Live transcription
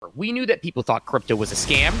We knew that people thought crypto was a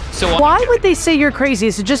scam. So why would they say you're crazy?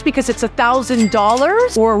 Is it just because it's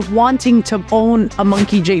 $1,000 or wanting to own a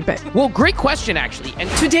monkey JPEG? Well, great question, actually. And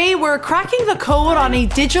today we're cracking the code on a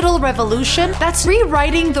digital revolution that's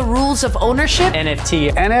rewriting the rules of ownership.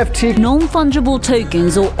 NFT. Non-fungible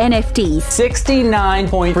tokens, or NFTs.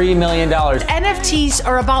 $69.3 million. NFTs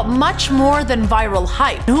are about much more than viral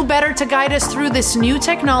hype. Who better to guide us through this new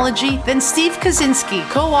technology than Steve Kaczynski,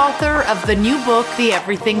 co-author of the new book, The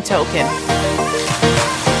Everything Token.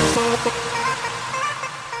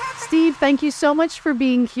 Steve, thank you so much for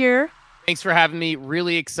being here. Thanks for having me.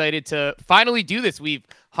 Really excited to finally do this. We've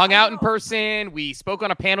hung out in person. We spoke on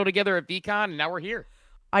a panel together at VCon, and now we're here.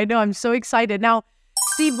 I know. I'm so excited. Now,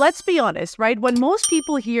 Steve, let's be honest, right? When most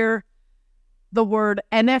people hear the word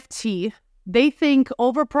NFT, they think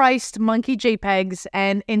overpriced monkey JPEGs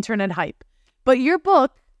and internet hype. But your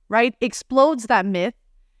book, right, explodes that myth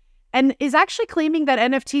and is actually claiming that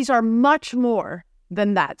NFTs are much more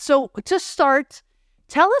than that. So to start,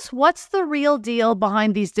 tell us what's the real deal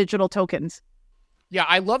behind these digital tokens. Yeah,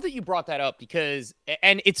 I love that you brought that up because,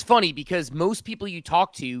 and it's funny because most people you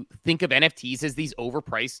talk to think of NFTs as these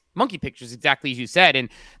overpriced monkey pictures, exactly as you said. And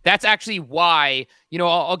that's actually why,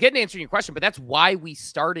 I'll get into answering your question, but that's why we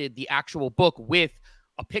started the actual book with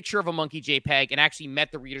a picture of a monkey JPEG and actually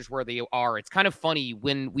met the readers where they are. It's kind of funny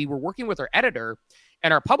when we were working with our editor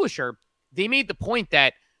and our publisher, they made the point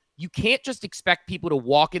that you can't just expect people to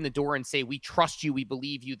walk in the door and say, we trust you, we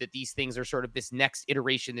believe you, that these things are sort of this next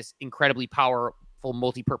iteration, this incredibly powerful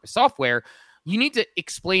multi-purpose software. You need to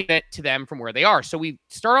explain it to them from where they are. So we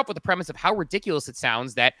start off with the premise of how ridiculous it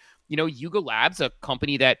sounds that, Yuga Labs, a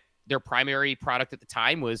company that their primary product at the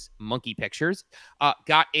time was monkey pictures,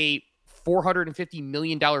 got a $450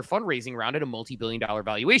 million fundraising round at a multi-billion-dollar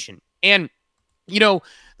valuation. And, the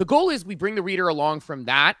goal is we bring the reader along from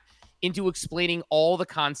that into explaining all the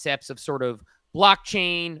concepts of sort of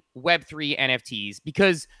blockchain, Web3, NFTs,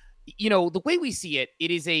 because, the way we see it,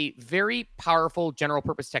 it is a very powerful general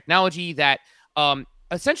purpose technology that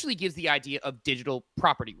essentially gives the idea of digital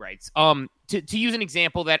property rights. To use an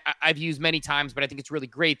example that I've used many times, but I think it's really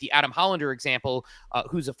great, the Adam Hollander example,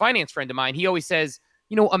 who's a finance friend of mine, he always says,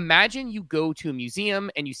 imagine you go to a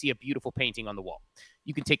museum and you see a beautiful painting on the wall.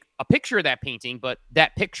 You can take a picture of that painting, but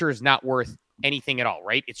that picture is not worth anything at all,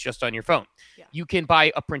 right? It's just on your phone. Yeah. You can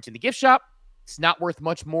buy a print in the gift shop. It's not worth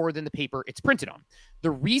much more than the paper it's printed on. The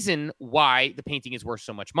reason why the painting is worth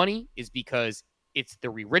so much money is because it's the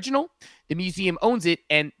original. The museum owns it,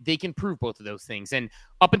 and they can prove both of those things. And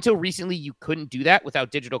up until recently, you couldn't do that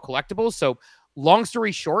without digital collectibles. So long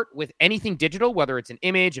story short, with anything digital, whether it's an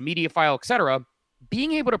image, a media file, etc.,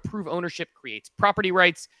 being able to prove ownership creates property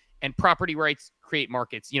rights, and property rights create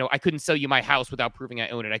markets. I couldn't sell you my house without proving I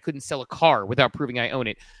own it. I couldn't sell a car without proving I own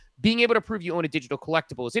it. Being able to prove you own a digital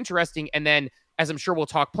collectible is interesting. And then, as I'm sure we'll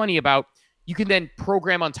talk plenty about, you can then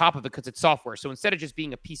program on top of it because it's software. So instead of just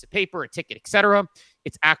being a piece of paper, a ticket, etc.,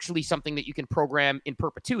 it's actually something that you can program in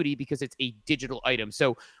perpetuity because it's a digital item.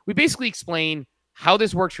 So we basically explain how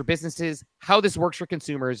this works for businesses, how this works for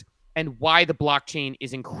consumers, and why the blockchain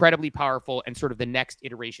is incredibly powerful and sort of the next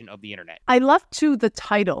iteration of the internet. I love, too, the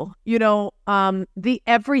title, the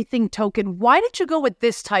Everything Token. Why did you go with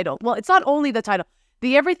this title? Well, it's not only the title.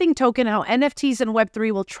 The Everything Token, how NFTs and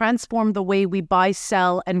Web3 will transform the way we buy,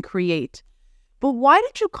 sell, and create. But why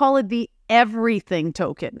did you call it the Everything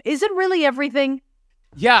Token? Is it really everything?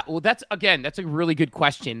 Yeah, well, that's a really good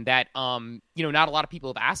question that, not a lot of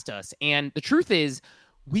people have asked us. And the truth is,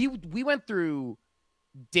 we went through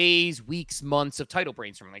days, weeks, months of title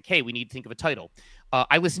brainstorming. Like, hey, we need to think of a title.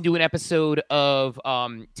 I listened to an episode of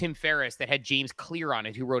Tim Ferriss that had James Clear on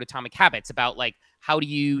it, who wrote Atomic Habits, about like, how do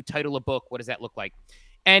you title a book? What does that look like?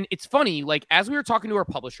 And it's funny, like, as we were talking to our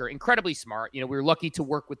publisher, incredibly smart, we were lucky to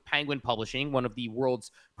work with Penguin Publishing, one of the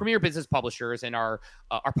world's premier business publishers. And our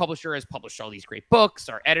publisher has published all these great books.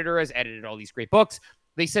 Our editor has edited all these great books.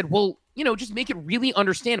 They said, well, just make it really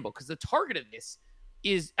understandable, because the target of this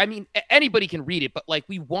is, anybody can read it, but like,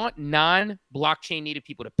 we want non-blockchain native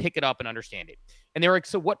people to pick it up and understand it. And they're like,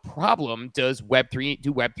 so what problem does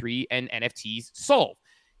Web3 and NFTs solve?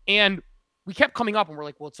 And we kept coming up and we're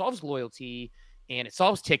like, well, it solves loyalty, and it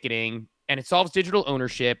solves ticketing, and it solves digital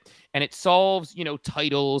ownership, and it solves,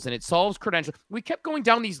 titles, and it solves credentials. We kept going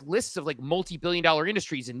down these lists of like multi-billion-dollar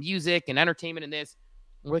industries in music and entertainment and this.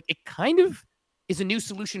 And we're like, it kind of is a new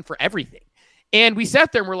solution for everything. And we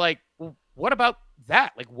sat there and we're like, well, what about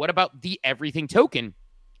that? Like, what about the Everything Token?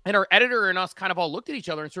 And our editor and us kind of all looked at each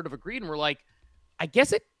other and sort of agreed. And we're like, I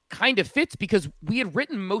guess it kind of fits, because we had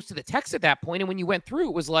written most of the text at that point. And when you went through,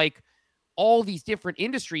 it was like all these different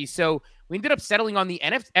industries. So we ended up settling on the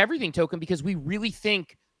Everything Token because we really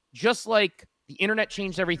think just like the internet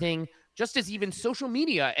changed everything, just as even social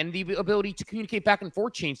media and the ability to communicate back and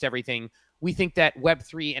forth changed everything, we think that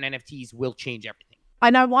Web3 and NFTs will change everything.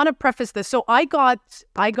 And I want to preface this. So I got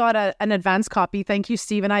an advanced copy. Thank you,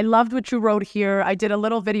 Steve. And I loved what you wrote here. I did a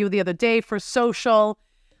little video the other day for social,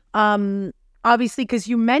 obviously, because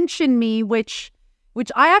you mentioned me, which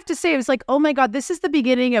I have to say, I was like, oh my God, this is the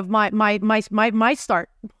beginning of my start.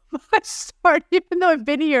 My start, even though I've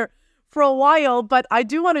been here for a while, but I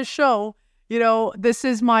do want to show, this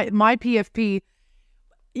is my PFP,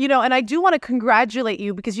 and I do want to congratulate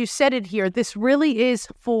you because you said it here. This really is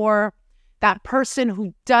for that person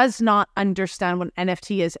who does not understand what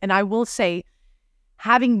NFT is. And I will say,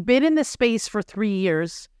 having been in the space for 3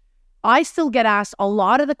 years, I still get asked a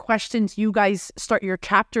lot of the questions you guys start your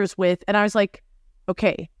chapters with. And I was like,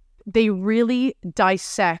 okay, they really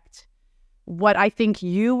dissect what I think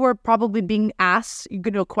you were probably being asked,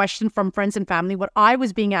 a question from friends and family, what I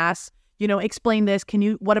was being asked, explain this.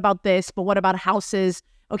 What about this? But what about houses?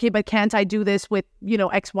 Okay, but can't I do this with,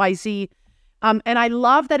 X, Y, Z? And I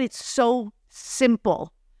love that it's so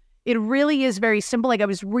simple. It really is very simple. Like I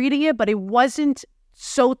was reading it, but it wasn't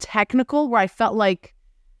so technical where I felt like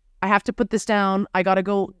I have to put this down. I got to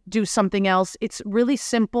go do something else. It's really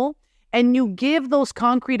simple. And you give those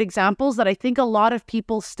concrete examples that I think a lot of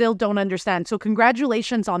people still don't understand. So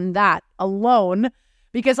congratulations on that alone,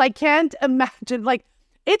 because I can't imagine,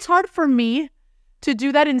 it's hard for me to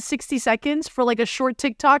do that in 60 seconds for a short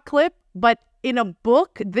TikTok clip, but in a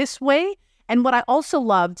book this way. And what I also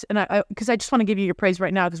loved, and because I just want to give you your praise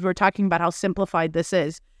right now, because we were talking about how simplified this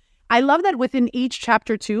is. I love that within each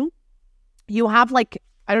chapter too, you have I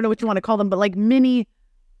don't know what you want to call them, but mini,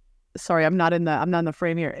 sorry, I'm not in the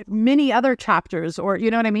frame here, many other chapters, or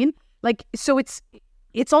you know what I mean? So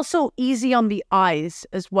it's also easy on the eyes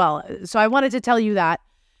as well. So I wanted to tell you that.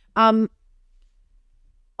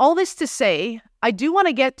 All this to say, I do want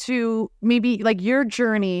to get to maybe your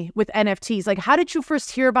journey with NFTs. How did you first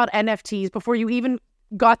hear about NFTs before you even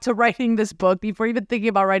got to writing this book, before even thinking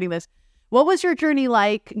about writing this? What was your journey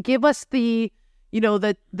like? Give us the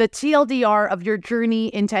TLDR of your journey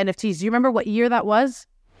into NFTs. Do you remember what year that was?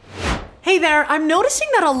 Hey there, I'm noticing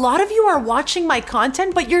that a lot of you are watching my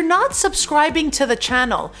content, but you're not subscribing to the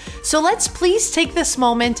channel. So let's please take this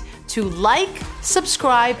moment to like,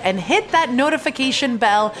 subscribe, and hit that notification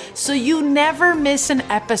bell so you never miss an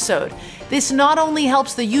episode. This not only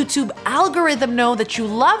helps the YouTube algorithm know that you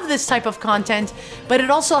love this type of content, but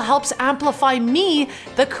it also helps amplify me,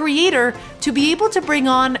 the creator, to be able to bring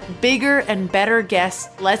on bigger and better guests.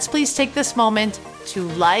 Let's please take this moment to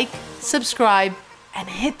like, subscribe, and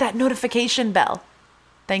hit that notification bell.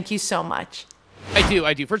 Thank you so much.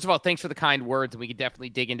 I do. First of all, thanks for the kind words, and we could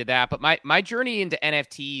definitely dig into that. But my journey into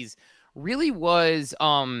NFTs really was,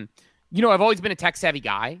 I've always been a tech savvy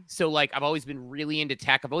guy. So I've always been really into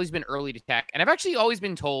tech. I've always been early to tech. And I've actually always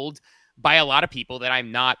been told by a lot of people that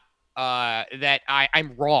I'm not, that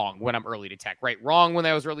I'm wrong when I'm early to tech, right? Wrong when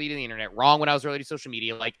I was early to the internet, wrong when I was early to social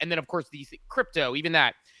media. And then of course these crypto, even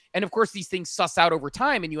that. And of course these things suss out over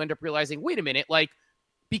time, and you end up realizing, wait a minute,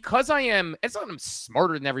 because it's not I'm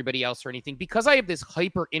smarter than everybody else or anything, because I have this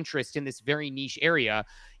hyper interest in this very niche area,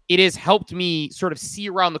 it has helped me sort of see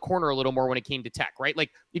around the corner a little more when it came to tech, right?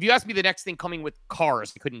 If you asked me the next thing coming with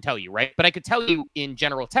cars, I couldn't tell you, right? But I could tell you in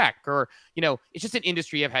general tech, or, it's just an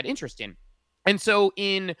industry I've had interest in. And so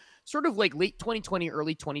in sort of late 2020,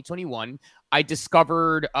 early 2021, I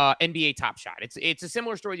discovered NBA Top Shot. It's a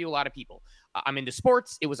similar story to a lot of people. I'm into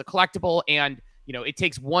sports. It was a collectible, and it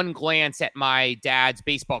takes one glance at my dad's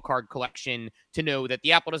baseball card collection to know that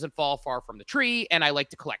the apple doesn't fall far from the tree, and I like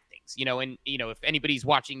to collect things, and, if anybody's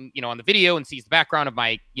watching, on the video and sees the background of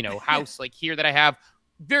my, house here that I have,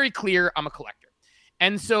 very clear, I'm a collector.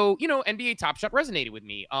 And so, NBA Top Shot resonated with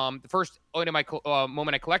me. The first item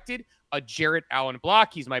moment I collected, a Jarrett Allen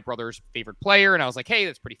block. He's my brother's favorite player, and I was like, hey,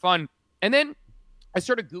 that's pretty fun. And then I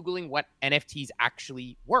started Googling what NFTs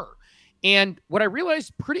actually were. And what I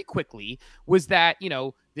realized pretty quickly was that,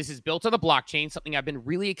 this is built on the blockchain, something I've been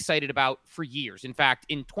really excited about for years. In fact,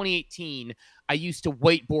 in 2018, I used to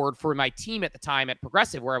whiteboard for my team at the time at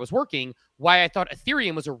Progressive, where I was working, why I thought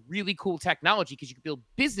Ethereum was a really cool technology, because you could build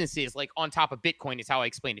businesses on top of Bitcoin, is how I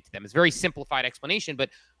explained it to them. It's a very simplified explanation,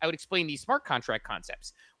 but I would explain these smart contract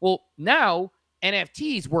concepts. Well, now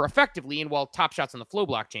NFTs were effectively, and while Top Shot's on the Flow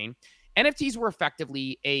blockchain, NFTs were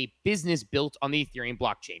effectively a business built on the Ethereum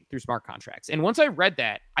blockchain through smart contracts. And once I read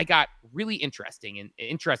that, I got really interested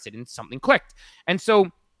and something clicked. And so,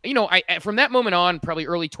 I from that moment on, probably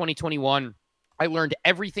early 2021, I learned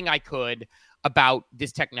everything I could about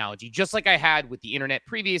this technology, just like I had with the internet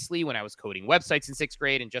previously when I was coding websites in 6th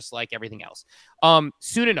grade and just like everything else.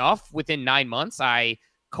 Soon enough, within 9 months, I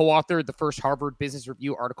co-authored the first Harvard Business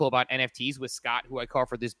Review article about NFTs with Scott, who I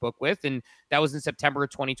co-authored this book with. And that was in September of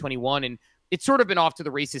 2021. And it's sort of been off to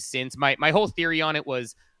the races since. My whole theory on it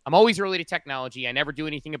was I'm always early to technology. I never do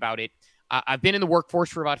anything about it. I've been in the workforce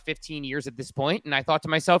for about 15 years at this point. And I thought to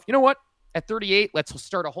myself, you know what? At 38, let's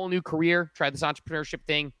start a whole new career, try this entrepreneurship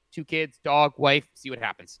thing, 2 kids, dog, wife, see what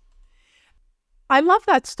happens. I love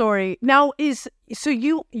that story. Now, so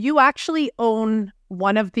you actually own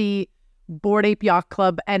one of the Bored Ape Yacht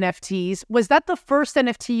Club NFTs. Was that the first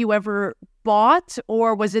NFT you ever bought,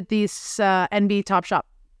 or was it this NBA Top Shot?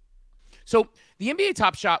 So the NBA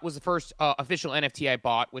Top Shot was the first official NFT I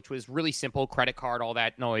bought, which was really simple, credit card, all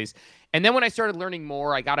that noise. And then when I started learning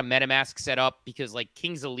more, I got a MetaMask set up because like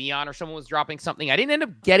Kings of Leon or someone was dropping something. I didn't end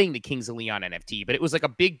up getting the Kings of Leon NFT, but it was like a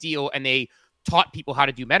big deal, and they taught people how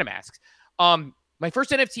to do MetaMasks. My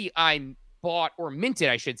first NFT I bought, or minted,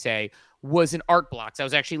 I should say, was an art blocks. I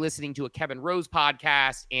was actually listening to a Kevin Rose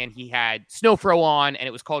podcast, and he had Snowfro on, and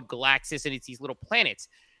it was called Galaxis, and it's these little planets.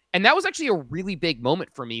 And that was actually a really big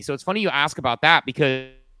moment for me. So it's funny you ask about that, because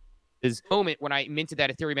this moment when I minted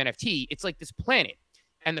that Ethereum NFT, it's like this planet,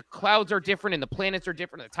 and the clouds are different, and the planets are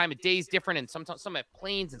different, and the time of day is different, and sometimes some have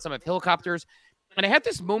planes and some have helicopters. And I had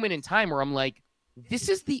this moment in time where I'm like, this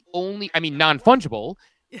is the only, non-fungible,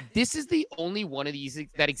 this is the only one of these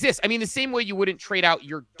that exists. I mean, the same way you wouldn't trade out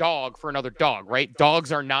your dog for another dog, right? Dogs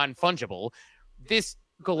are non-fungible. This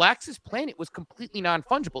Galaxis planet was completely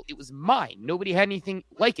non-fungible. It was mine. Nobody had anything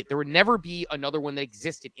like it. There would never be another one that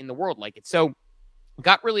existed in the world like it. So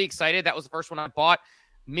got really excited. That was the first one I bought.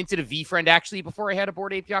 Minted a V-Friend actually before I had a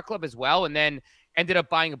Bored Ape Yacht Club as well. And then ended up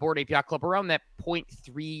buying a Bored Ape Yacht Club around that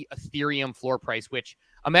 0.3 Ethereum floor price, which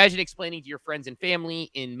imagine explaining to your friends and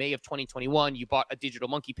family in May of 2021, you bought a digital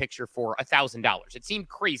monkey picture for $1,000. It seemed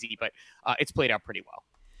crazy, but it's played out pretty well.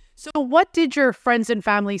 So what did your friends and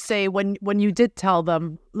family say when you did tell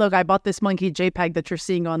them, look, I bought this monkey JPEG that you're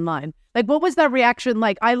seeing online? Like, what was that reaction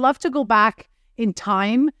like? I love to go back in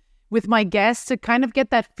time with my guests to kind of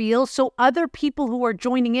get that feel, so other people who are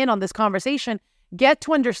joining in on this conversation get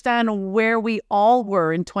to understand where we all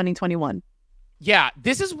were in 2021. Yeah,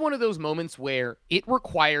 this is one of those moments where it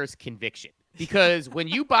requires conviction, because when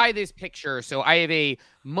you buy this picture, so I have a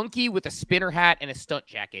monkey with a spinner hat and a stunt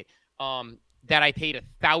jacket that I paid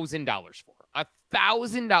 $1,000 for.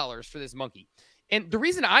 $1,000 for this monkey. And the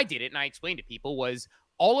reason I did it, and I explained to people, was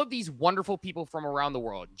all of these wonderful people from around the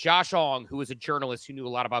world. Josh Ong, who was a journalist who knew a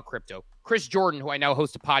lot about crypto. Chris Jordan, who I now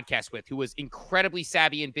host a podcast with, who was incredibly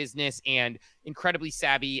savvy in business and incredibly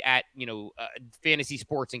savvy at, fantasy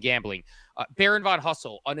sports and gambling. Baron von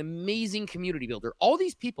Hussel, an amazing community builder. All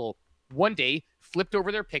these people one day flipped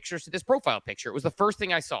over their pictures to this profile picture. It was the first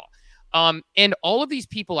thing I saw. And all of these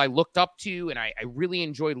people I looked up to and I really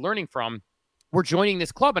enjoyed learning from were joining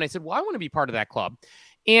this club. And I said, well, I want to be part of that club.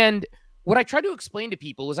 And what I tried to explain to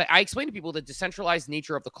people was I explained to people the decentralized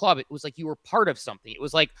nature of the club. It was like you were part of something. It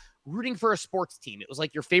was like rooting for a sports team. It was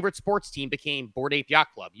like your favorite sports team became Bored Ape Yacht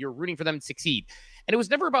Club. You're rooting for them to succeed. And it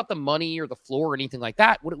was never about the money or the floor or anything like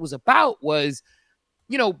that. What it was about was,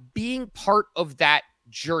 being part of that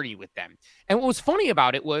journey with them. And what was funny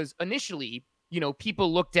about it was initially,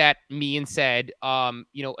 people looked at me and said,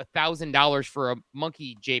 $1,000 for a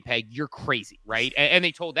monkey JPEG, you're crazy, right? And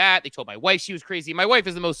they told my wife she was crazy. My wife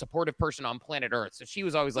is the most supportive person on planet Earth. So she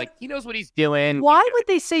was always like, he knows what he's doing. Why would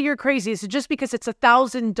they say you're crazy? Is it just because it's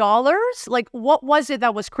 $1,000? Like, what was it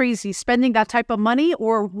that was crazy? Spending that type of money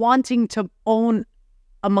or wanting to own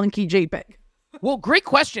a monkey JPEG? Well, great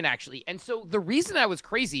question, actually. And so the reason I was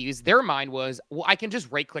crazy is their mind was, well, I can just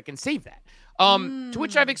right click and save that. To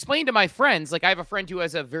which I've explained to my friends, like I have a friend who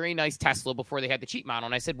has a very nice Tesla before they had the cheap model.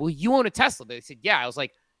 And I said, well, you own a Tesla. They said, yeah. I was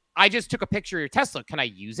like, I just took a picture of your Tesla. Can I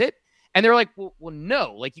use it? And they're like, well,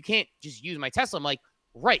 no, like you can't just use my Tesla. I'm like,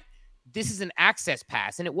 right. This is an access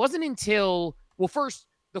pass. And it wasn't until, well, first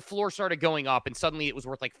the floor started going up and suddenly it was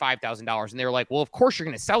worth like $5,000. And they were like, well, of course you're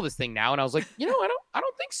going to sell this thing now. And I was like, I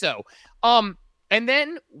don't think so. And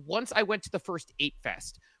then once I went to the first Ape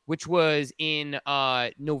Fest, which was in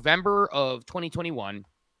November of 2021.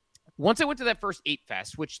 Once I went to that first Ape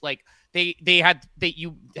Fest, which like they had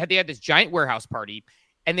this giant warehouse party,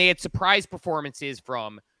 and they had surprise performances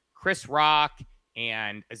from Chris Rock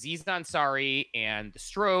and Aziz Ansari and The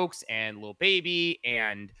Strokes and Lil Baby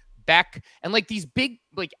and Beck and like these big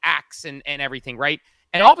like acts and everything, right?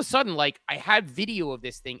 And all of a sudden, like I had video of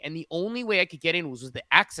this thing, and the only way I could get in was the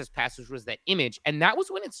access pass, which was that image. And that was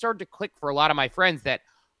when it started to click for a lot of my friends that,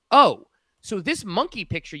 oh, so this monkey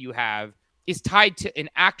picture you have is tied to an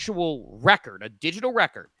actual record, a digital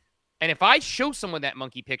record. And if I show someone that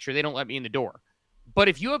monkey picture, they don't let me in the door. But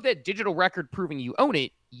if you have that digital record proving you own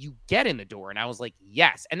it, you get in the door. And I was like,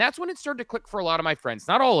 yes. And that's when it started to click for a lot of my friends.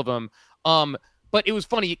 Not all of them. But it was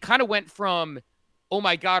funny. It kind of went from, oh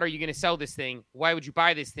my God, are you going to sell this thing? Why would you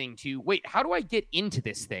buy this thing? To, wait, how do I get into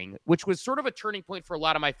this thing? Which was sort of a turning point for a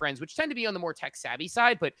lot of my friends, which tend to be on the more tech savvy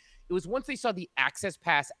side. But it was once they saw the access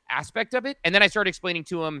pass aspect of it. And then I started explaining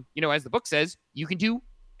to them, as the book says, you can do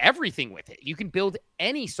everything with it. You can build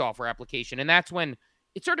any software application. And that's when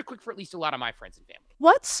it started to click for at least a lot of my friends and family.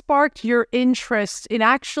 What sparked your interest in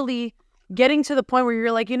actually getting to the point where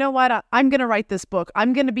you're like, you know what, I'm going to write this book.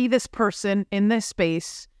 I'm going to be this person in this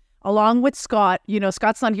space along with Scott.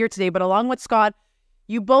 Scott's not here today, but along with Scott,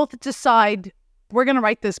 you both decide we're going to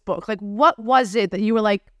write this book. Like, what was it that you were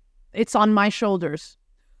like, it's on my shoulders?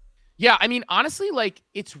 Yeah, I mean, honestly, like,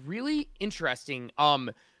 it's really interesting.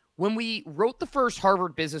 When we wrote the first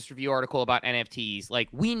Harvard Business Review article about NFTs, like,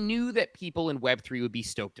 we knew that people in Web3 would be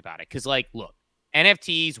stoked about it. Because, like, look,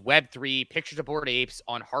 NFTs, Web3, pictures of Bored Apes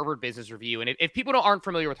on Harvard Business Review. And if people aren't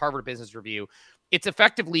familiar with Harvard Business Review, it's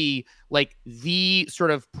effectively like the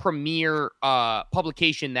sort of premier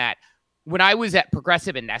publication that when I was at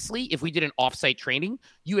Progressive and Nestle, if we did an offsite training,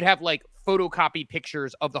 you would have like photocopied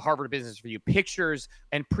pictures of the Harvard Business Review, pictures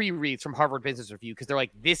and pre-reads from Harvard Business Review, because they're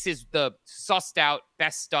like, this is the sussed out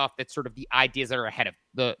best stuff that's sort of the ideas that are ahead of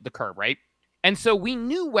the curve, right? And so we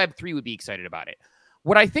knew Web3 would be excited about it.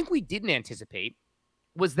 What I think we didn't anticipate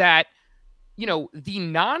was that, the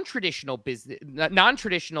non-traditional business,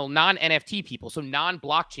 non-traditional, non-NFT people, so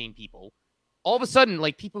non-blockchain people, all of a sudden,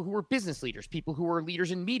 like people who were business leaders, people who were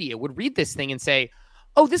leaders in media would read this thing and say,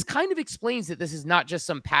 oh, this kind of explains that this is not just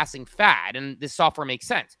some passing fad and this software makes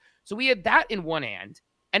sense. So we had that in one hand.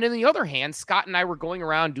 And in the other hand, Scott and I were going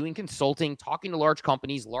around doing consulting, talking to large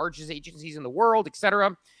companies, largest agencies in the world, et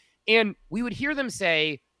cetera. And we would hear them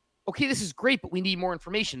say, okay, this is great, but we need more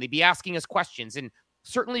information. They'd be asking us questions. And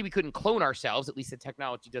certainly we couldn't clone ourselves. At least the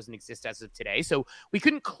technology doesn't exist as of today. So we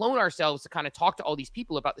couldn't clone ourselves to kind of talk to all these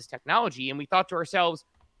people about this technology. And we thought to ourselves,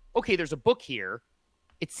 okay, there's a book here.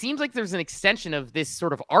 It seems like there's an extension of this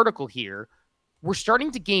sort of article here. We're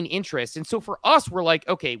starting to gain interest. And so for us, we're like,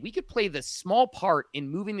 okay, we could play this small part in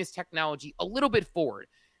moving this technology a little bit forward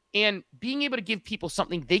and being able to give people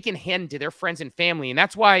something they can hand to their friends and family. And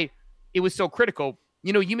that's why it was so critical.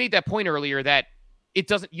 You made that point earlier that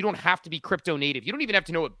you don't have to be crypto native. You don't even have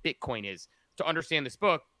to know what Bitcoin is to understand this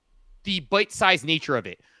book, the bite-sized nature of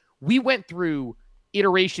it. We went through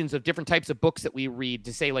iterations of different types of books that we read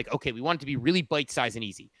to say, like, okay, we want it to be really bite-sized and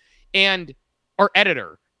easy. And our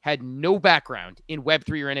editor had no background in Web3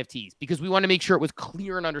 or NFTs because we wanted to make sure it was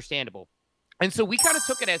clear and understandable. And so we kind of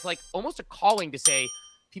took it as like almost a calling to say,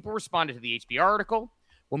 people responded to the HBR article.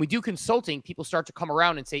 When we do consulting, people start to come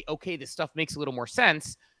around and say, okay, this stuff makes a little more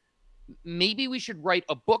sense. Maybe we should write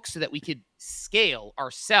a book so that we could scale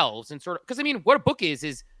ourselves and sort of, because I mean, what a book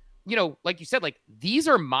is, like you said, like these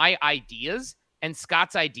are my ideas and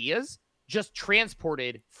Scott's ideas just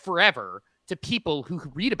transported forever to people who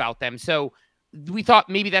read about them. So we thought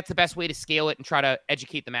maybe that's the best way to scale it and try to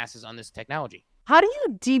educate the masses on this technology. How do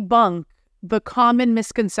you debunk the common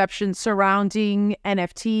misconceptions surrounding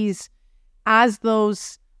NFTs as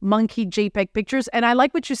those monkey JPEG pictures? And I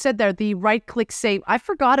like what you said there, the right-click save. I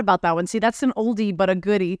forgot about that one. See, that's an oldie but a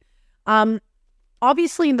goodie.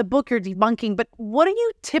 Obviously, in the book, you're debunking, but what do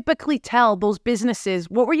you typically tell those businesses?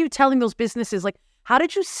 What were you telling those businesses? Like, how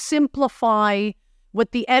did you simplify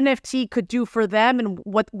what the NFT could do for them and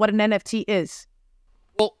what an NFT is?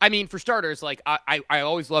 Well, I mean, for starters, like I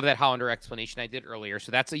always love that Hollander explanation I did earlier.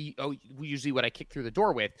 So that's usually what I kick through the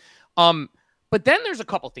door with. But then there's a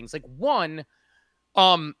couple things. Like one,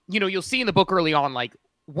 you'll see in the book early on, like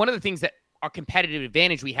one of the things that our competitive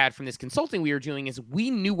advantage we had from this consulting we were doing is we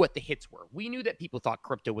knew what the hits were. We knew that people thought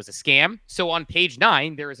crypto was a scam. So on page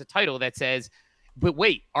 9, there is a title that says, but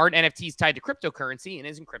wait, aren't NFTs tied to cryptocurrency? And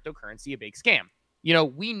isn't cryptocurrency a big scam?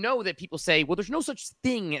 We know that people say, well, there's no such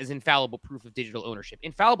thing as infallible proof of digital ownership.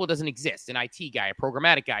 Infallible doesn't exist. An IT guy, a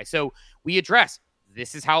programmatic guy. So we address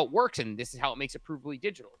this is how it works and this is how it makes it provably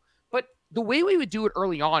digital. But the way we would do it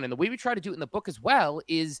early on and the way we try to do it in the book as well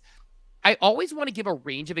is I always want to give a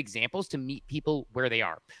range of examples to meet people where they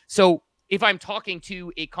are. So if I'm talking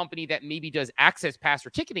to a company that maybe does access pass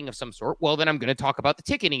or ticketing of some sort, well, then I'm going to talk about the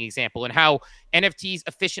ticketing example and how NFTs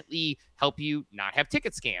efficiently help you not have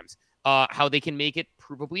ticket scams, how they can make it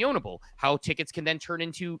provably ownable, how tickets can then turn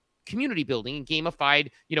into community building and gamified.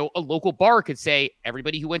 A local bar could say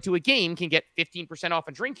everybody who went to a game can get 15% off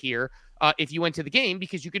a drink here if you went to the game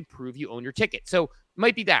because you can prove you own your ticket. So it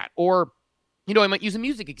might be that. Or I might use a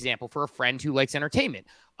music example for a friend who likes entertainment.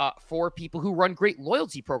 For people who run great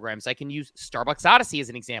loyalty programs, I can use Starbucks Odyssey as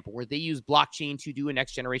an example, where they use blockchain to do a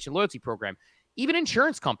next generation loyalty program. Even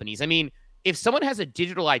insurance companies. I mean, if someone has a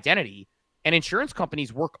digital identity and insurance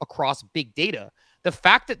companies work across big data, the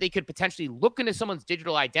fact that they could potentially look into someone's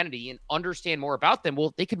digital identity and understand more about them,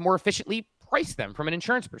 well, they could more efficiently price them from an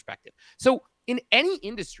insurance perspective. So in any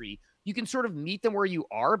industry, you can sort of meet them where you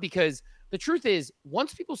are, because the truth is,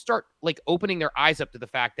 once people start like opening their eyes up to the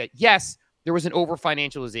fact that, yes, there was an over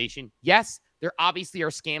financialization. Yes, there obviously are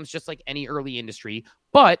scams just like any early industry,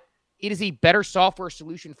 but it is a better software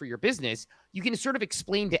solution for your business. You can sort of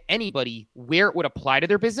explain to anybody where it would apply to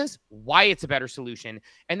their business, why it's a better solution.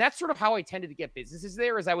 And that's sort of how I tended to get businesses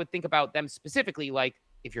there, is I would think about them specifically, like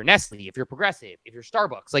if you're Nestle, if you're Progressive, if you're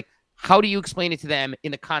Starbucks, like how do you explain it to them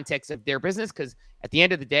in the context of their business? Because at the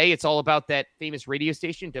end of the day, it's all about that famous radio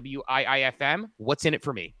station, WIIFM. What's in it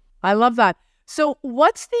for me? I love that. So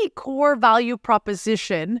what's the core value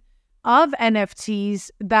proposition of NFTs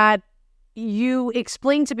that you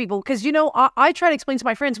explain to people? Because, I try to explain to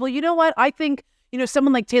my friends, well, you know what? I think,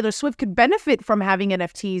 someone like Taylor Swift could benefit from having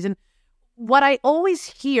NFTs. And what I always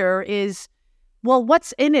hear is, well,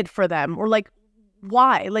 what's in it for them? Or like,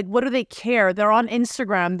 why? Like, what do they care? They're on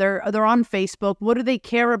Instagram. They're on Facebook. What do they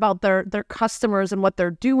care about their customers and what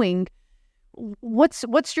they're doing?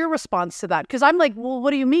 What's your response to that? Because I'm like, well,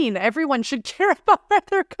 what do you mean? Everyone should care about where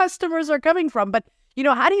their customers are coming from. But,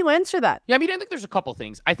 how do you answer that? Yeah, I mean, I think there's a couple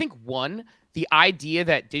things. I think one, the idea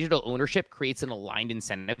that digital ownership creates an aligned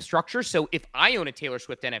incentive structure. So if I own a Taylor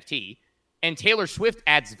Swift NFT and Taylor Swift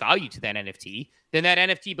adds value to that NFT, then that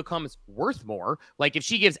NFT becomes worth more. Like if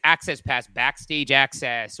she gives access pass, backstage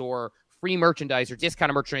access, or free merchandise or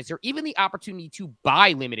discounted merchandise, or even the opportunity to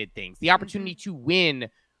buy limited things, the opportunity to win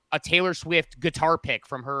a Taylor Swift guitar pick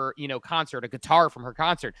from her, concert, a guitar from her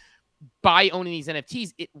concert. By owning these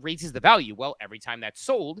NFTs, it raises the value. Well, every time that's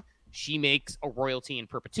sold, she makes a royalty in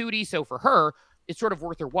perpetuity. So for her, it's sort of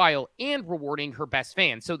worth her while and rewarding her best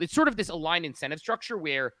fans. So it's sort of this aligned incentive structure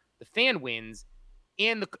where the fan wins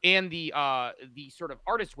and the sort of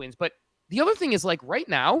artist wins. But the other thing is, like, right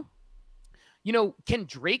now, can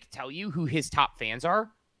Drake tell you who his top fans are?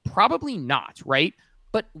 Probably not, right?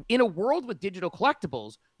 But in a world with digital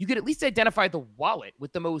collectibles, you could at least identify the wallet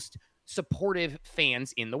with the most supportive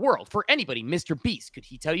fans in the world. For anybody, Mr. Beast, could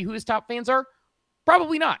he tell you who his top fans are?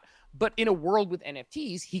 Probably not. But in a world with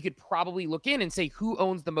NFTs, he could probably look in and say who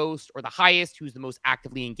owns the most or the highest, who's the most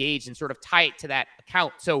actively engaged, and sort of tie it to that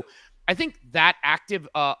account. So I think that active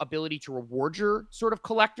ability to reward your sort of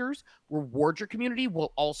collectors, reward your community,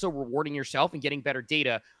 while also rewarding yourself and getting better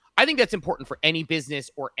data. I think that's important for any business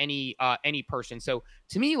or any person. So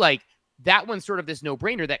to me, like, that one's sort of this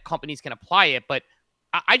no-brainer that companies can apply it. But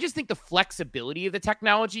I just think the flexibility of the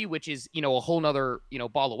technology, which is, a whole nother,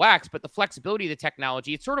 ball of wax, but the flexibility of the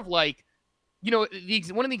technology, it's sort of like, one of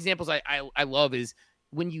the examples I love is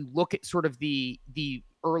when you look at sort of the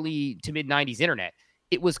early to mid 90s internet.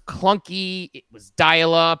 It was clunky, it was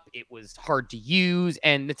dial-up, it was hard to use,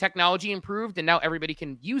 and the technology improved, and now everybody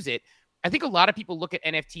can use it. I think a lot of people look at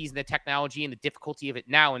NFTs and the technology and the difficulty of it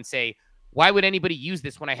now and say, why would anybody use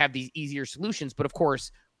this when I have these easier solutions? But of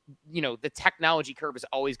course, the technology curve is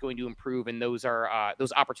always going to improve, and those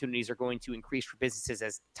opportunities are going to increase for businesses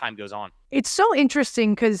as time goes on. It's so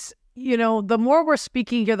interesting because, the more we're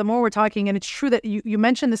speaking here, the more we're talking, and it's true that you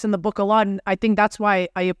mentioned this in the book a lot, and I think that's why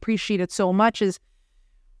I appreciate it so much, is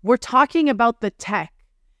we're talking about the tech.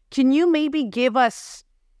 Can you maybe give us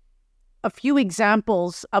a few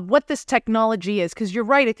examples of what this technology is? Because you're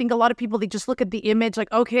right. I think a lot of people, they just look at the image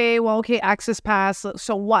like, okay, access pass.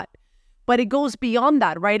 So what? But it goes beyond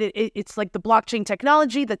that, right? It's like the blockchain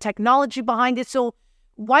technology, the technology behind it. So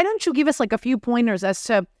why don't you give us like a few pointers as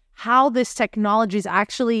to how this technology is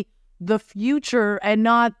actually the future and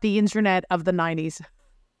not the internet of the 90s?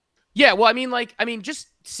 Yeah, well, just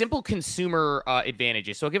simple consumer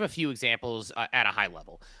advantages. So I'll give a few examples at a high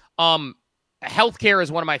level. Healthcare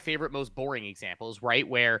is one of my favorite, most boring examples, right?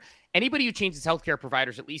 Where anybody who changes healthcare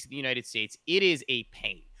providers, at least in the United States, it is a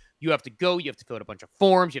pain. You have to go, you have to fill out a bunch of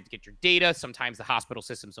forms, you have to get your data. Sometimes the hospital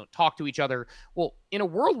systems don't talk to each other. Well, in a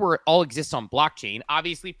world where it all exists on blockchain,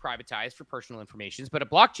 obviously privatized for personal information, but a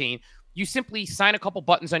blockchain, you simply sign a couple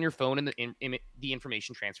buttons on your phone and the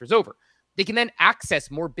information transfers over. They can then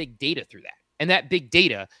access more big data through that. And that big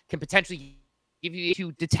data can potentially give you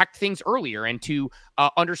to detect things earlier and to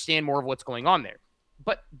understand more of what's going on there.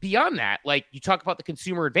 But beyond that, like you talk about the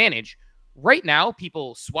consumer advantage, right now,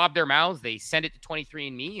 people swab their mouths, they send it to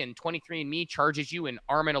 23andMe, and 23andMe charges you an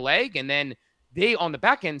arm and a leg, and then they, on the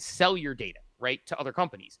back end, sell your data, right, to other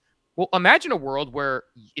companies. Well, imagine a world where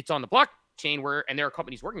it's on the blockchain blockchain where, and there are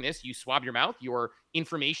companies working this, you swab your mouth, your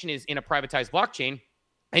information is in a privatized blockchain,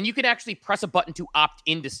 and you can actually press a button to opt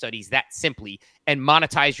into studies that simply and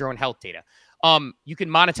monetize your own health data. You can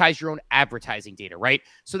monetize your own advertising data, right?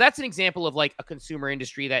 So that's an example of like a consumer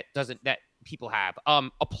industry that people have.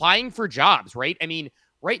 Applying for jobs, right? I mean,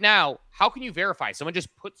 right now, how can you verify? Someone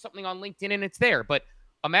just put something on LinkedIn and it's there. But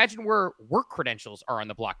imagine where work credentials are on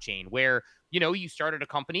the blockchain, where, you started a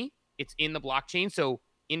company, it's in the blockchain. So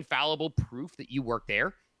infallible proof that you work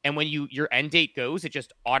there. And when your end date goes, it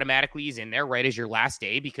just automatically is in there right as your last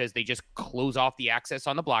day because they just close off the access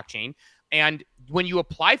on the blockchain. And when you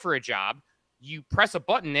apply for a job, you press a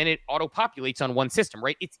button and it auto-populates on one system,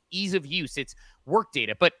 right? It's ease of use. It's work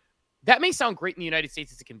data. But that may sound great in the United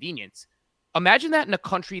States as a convenience. Imagine that in a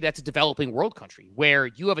country that's a developing world country where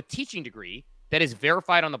you have a teaching degree that is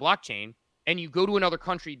verified on the blockchain and you go to another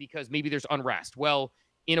country because maybe there's unrest. Well,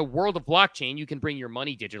 in a world of blockchain, you can bring your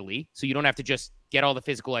money digitally, so you don't have to just get all the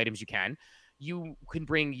physical items you can. You can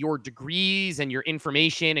bring your degrees and your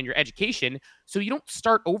information and your education, so you don't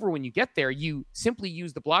start over when you get there. You simply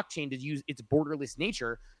use the blockchain to use its borderless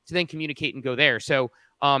nature to then communicate and go there. So,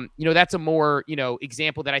 that's a more,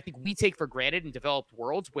 example that I think we take for granted in developed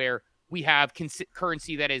worlds where we have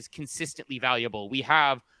currency that is consistently valuable. We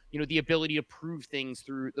have, the ability to prove things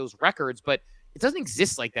through those records, but it doesn't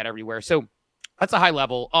exist like that everywhere. So that's a high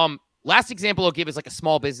level. Last example I'll give is like a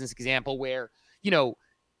small business example where,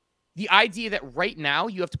 the idea that right now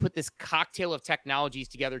you have to put this cocktail of technologies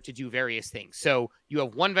together to do various things. So you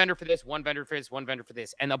have one vendor for this, one vendor for this, one vendor for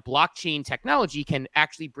this, and the blockchain technology can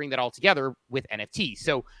actually bring that all together with NFTs.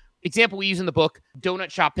 So example we use in the book,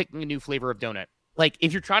 donut shop picking a new flavor of donut. Like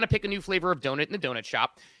if you're trying to pick a new flavor of donut in the donut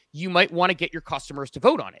shop, you might want to get your customers to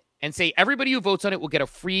vote on it and say everybody who votes on it will get a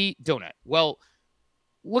free donut. Well,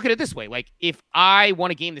 look at it this way. Like if I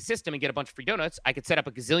want to game the system and get a bunch of free donuts, I could set up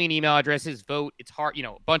a gazillion email addresses, vote. It's hard,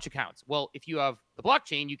 a bunch of accounts. Well, if you have the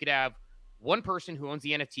blockchain, you could have one person who owns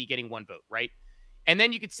the NFT getting one vote, right? And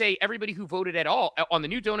then you could say everybody who voted at all on the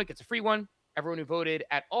new donut gets a free one. Everyone who voted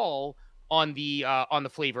at all on the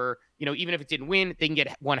flavor, even if it didn't win, they can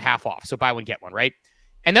get one half off. So buy one, get one, right?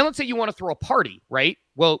 And then let's say you want to throw a party, right?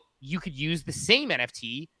 Well, you could use the same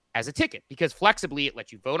NFT as a ticket because flexibly it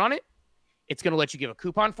lets you vote on it. It's going to let you give a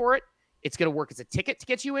coupon for it. It's going to work as a ticket to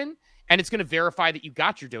get you in, and it's going to verify that you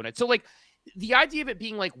got your donut. So like the idea of it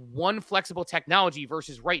being like one flexible technology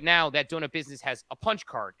versus right now that donut business has a punch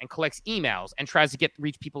card and collects emails and tries to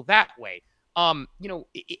reach people that way.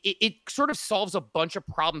 It sort of solves a bunch of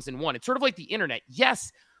problems in one. It's sort of like the internet.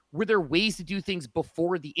 Yes, were there ways to do things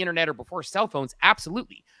before the internet or before cell phones?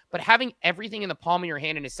 Absolutely. But having everything in the palm of your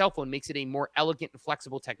hand in a cell phone makes it a more elegant and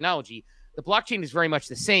flexible technology. The blockchain is very much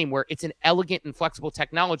the same, where it's an elegant and flexible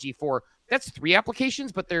technology that's 3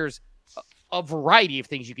 applications, but there's a variety of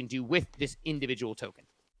things you can do with this individual token.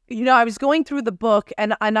 I was going through the book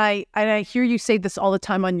and I hear you say this all the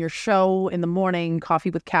time on your show in the morning, Coffee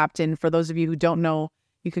with Captain. For those of you who don't know,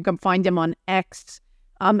 you can come find him on X.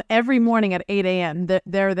 Every morning at 8 a.m.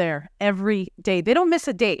 They're there every day. They don't miss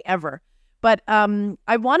a day ever. But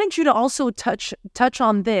I wanted you to also touch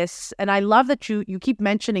on this, and I love that you keep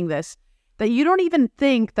mentioning this, that you don't even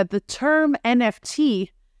think that the term NFT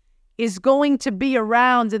is going to be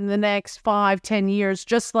around in the next 5-10 years,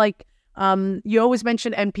 just like you always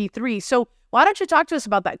mention MP3. So why don't you talk to us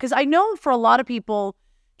about that? Because I know for a lot of people,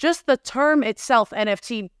 just the term itself,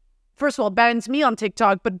 NFT, first of all, bans me on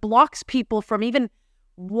TikTok, but blocks people from even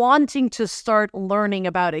wanting to start learning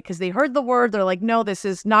about it because they heard the word, they're like, no, this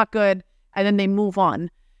is not good, and then they move on.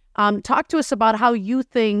 Talk to us about how you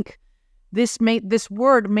think this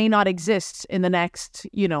word may not exist in the next,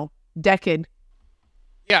 decade.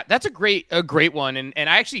 Yeah, that's a great one. And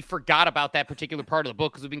I actually forgot about that particular part of the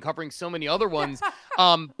book because we've been covering so many other ones.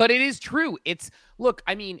 But it is true. Look,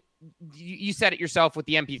 I mean, you said it yourself with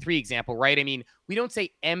the MP3 example, right? I mean, we don't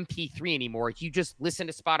say MP3 anymore. You just listen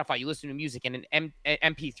to Spotify, you listen to music, and an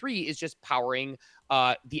MP3 is just powering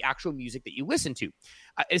the actual music that you listen to.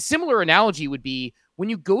 A similar analogy would be when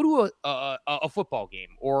you go to a football game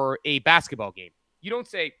or a basketball game, you don't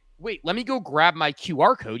say, wait, let me go grab my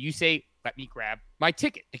QR code. You say, let me grab my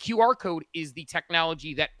ticket. The QR code is the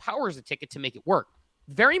technology that powers the ticket to make it work.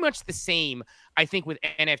 Very much the same, I think, with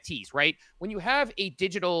NFTs, right? When you have a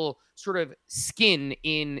digital sort of skin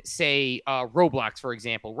in, say, Roblox, for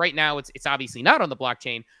example, right now it's obviously not on the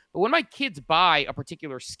blockchain, but when my kids buy a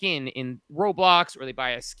particular skin in Roblox or they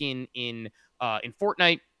buy a skin in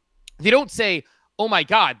Fortnite, they don't say, oh my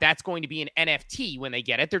God, that's going to be an NFT when they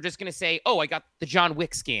get it. They're just going to say, oh, I got the John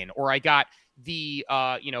Wick skin, or I got the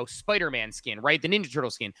Spider-Man skin, right? The Ninja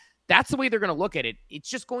Turtle skin. that's the way they're going to look at it. It's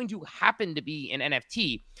just going to happen to be an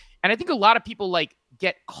NFT. And I think a lot of people like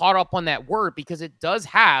get caught up on that word because it does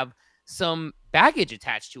have some baggage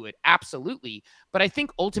attached to it. Absolutely. But I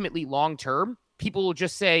think ultimately long term, people will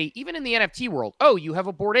just say, even in the NFT world, oh, you have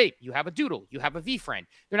a Bored Ape, you have a Doodle, you have a VFriend.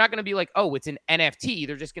 They're not going to be like, oh, it's an NFT.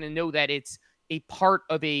 They're just going to know that it's a part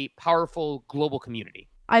of a powerful global community.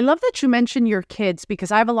 I love that you mention your kids,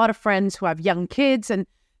 because I have a lot of friends who have young kids, and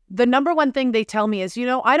the number one thing they tell me is,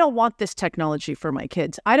 I don't want this technology for my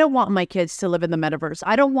kids. I don't want my kids to live in the metaverse.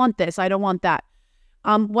 I don't want this. I don't want that.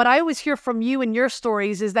 What I always hear from you and your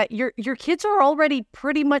stories is that your kids are already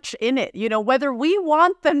pretty much in it. Whether we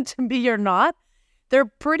want them to be or not, they're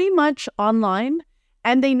pretty much online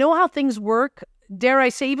and they know how things work, dare I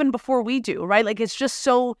say, even before we do, right? Like, it's just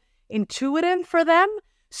so intuitive for them.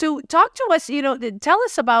 So talk to us, tell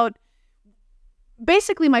us about,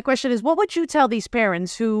 basically my question is, what would you tell these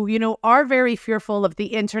parents who, are very fearful of the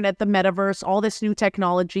internet, the metaverse, all this new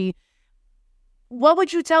technology? What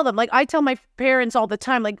would you tell them? Like, I tell my parents all the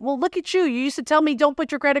time, like, well, look at you. You used to tell me don't put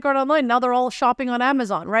your credit card online. Now they're all shopping on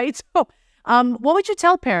Amazon, right? So what would you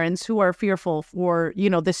tell parents who are fearful for,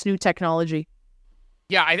 this new technology?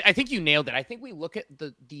 Yeah, I think you nailed it. I think we look at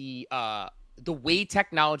the way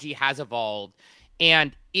technology has evolved,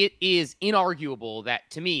 and it is inarguable that,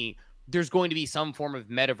 to me, there's going to be some form of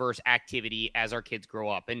metaverse activity as our kids grow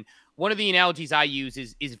up. And one of the analogies I use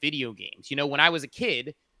is video games. When I was a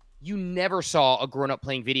kid, you never saw a grown-up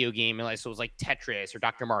playing video game unless it was like Tetris or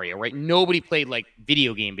Dr. Mario, right? Nobody played like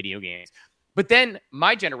video games. But then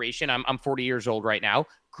my generation, I'm 40 years old right now,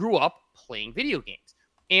 grew up playing video games.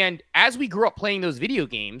 And as we grew up playing those video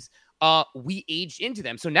games, we aged into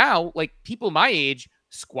them. So now, like, people my age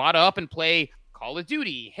squat up and play Call of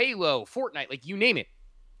Duty, Halo, Fortnite, like you name it.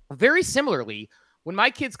 Very similarly, when my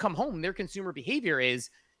kids come home, their consumer behavior is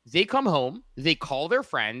they come home, they call their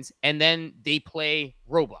friends, and then they play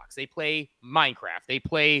Roblox, they play Minecraft, they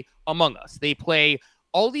play Among Us, they play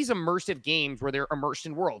all these immersive games where they're immersed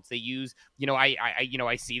in worlds. They use, I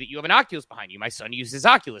see that you have an Oculus behind you. My son uses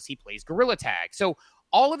Oculus. He plays Gorilla Tag. So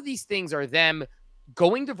all of these things are them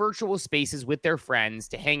going to virtual spaces with their friends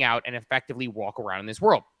to hang out and effectively walk around in this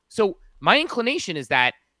world. So my inclination is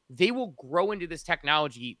that they will grow into this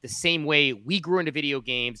technology the same way we grew into video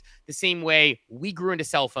games, the same way we grew into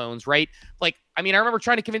cell phones, right? Like, I remember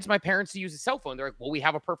trying to convince my parents to use a cell phone. They're like, well, we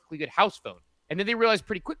have a perfectly good house phone. And then they realized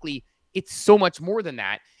pretty quickly it's so much more than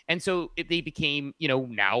that. And so they became,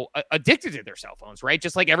 now addicted to their cell phones, right?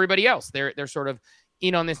 Just like everybody else. They're sort of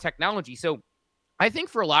in on this technology. So I think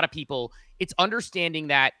for a lot of people, it's understanding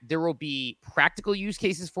that there will be practical use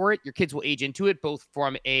cases for it. Your kids will age into it, both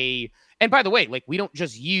from and by the way, like, we don't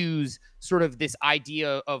just use sort of this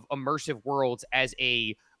idea of immersive worlds as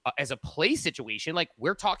a play situation. Like,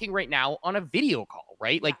 we're talking right now on a video call,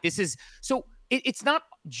 right? Like, this is, so it's not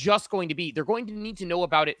just going to be, they're going to need to know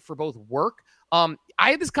about it for both work. I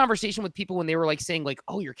had this conversation with people when they were like saying like,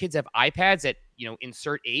 oh, your kids have iPads at,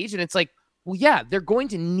 insert age. And it's like, well, yeah, they're going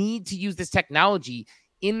to need to use this technology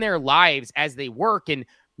in their lives as they work. And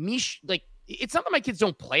like, it's not that my kids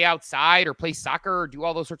don't play outside or play soccer or do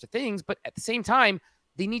all those sorts of things, but at the same time,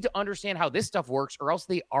 they need to understand how this stuff works, or else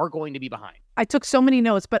they are going to be behind. I took so many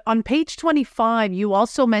notes, but on page 25, you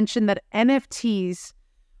also mentioned that NFTs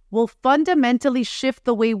will fundamentally shift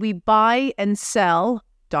the way we buy and sell ...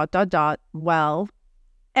 well,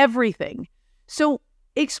 everything. So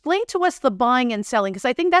explain to us the buying and selling, because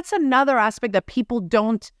I think that's another aspect that people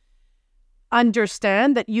don't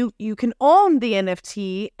understand, that you can own the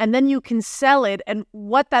NFT and then you can sell it, and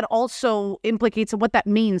what that also implicates and what that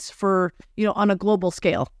means for, on a global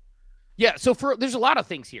scale. Yeah, so there's a lot of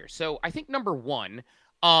things here. So I think number one,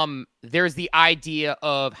 there's the idea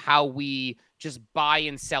of how we just buy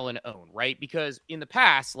and sell and own, right? Because in the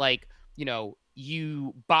past, like,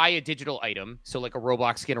 you buy a digital item, so like a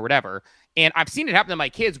Roblox skin or whatever, and I've seen it happen to my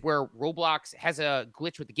kids where Roblox has a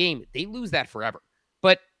glitch with the game. They lose that forever.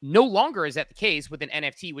 But no longer is that the case with an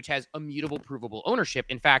NFT, which has immutable, provable ownership.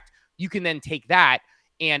 In fact, you can then take that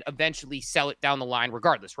and eventually sell it down the line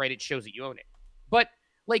regardless, right? It shows that you own it. But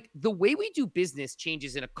like, the way we do business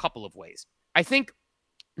changes in a couple of ways. I think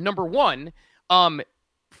number one,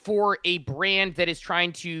 for a brand that is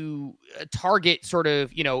trying to target sort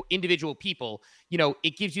of, individual people,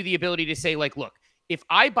 it gives you the ability to say like, look, if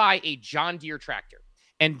I buy a John Deere tractor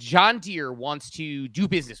and John Deere wants to do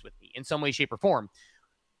business with me in some way, shape, or form,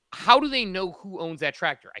 how do they know who owns that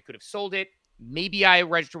tractor? I could have sold it. Maybe I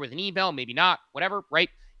register with an email, maybe not, whatever, right?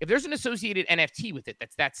 If there's an associated NFT with it,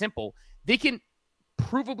 that's that simple, they can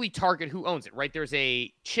provably target who owns it, right? There's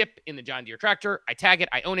a chip in the John Deere tractor. I tag it.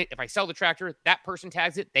 I own it. If I sell the tractor, that person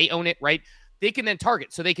tags it. They own it, right? they can then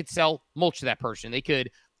target. So they could sell mulch to that person. They could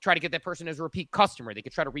try to get that person as a repeat customer. They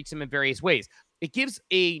could try to reach them in various ways. It gives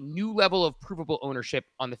a new level of provable ownership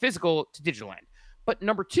on the physical to digital end. But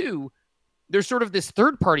number two, there's sort of this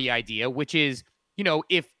third party idea, which is,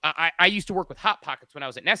 if I used to work with Hot Pockets when I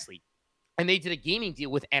was at Nestle, and they did a gaming deal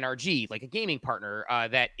with NRG, like a gaming partner,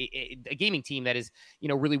 a gaming team that is,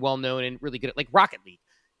 really well known and really good at like Rocket League.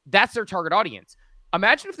 That's their target audience.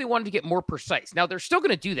 Imagine if they wanted to get more precise. Now they're still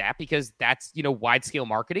going to do that because that's, wide scale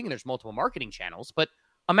marketing and there's multiple marketing channels. But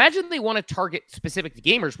imagine they want to target specific to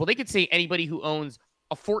gamers. Well, they could say anybody who owns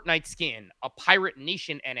a Fortnite skin, a Pirate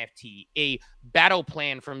Nation NFT, a Battle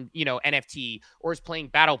Plan from, NFT, or is playing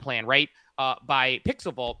Battle Plan, right, by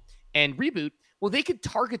Pixel Vault and Reboot. Well, they could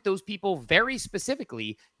target those people very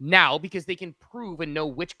specifically now because they can prove and know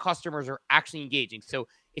which customers are actually engaging. So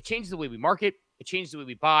it changes the way we market. It changes the way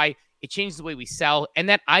we buy. It changes the way we sell. And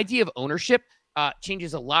that idea of ownership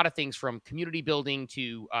changes a lot of things from community building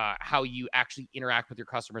to how you actually interact with your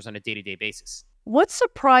customers on a day-to-day basis. What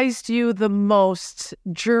surprised you the most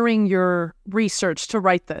during your research to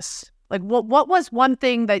write this? Like, what was one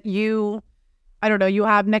thing that you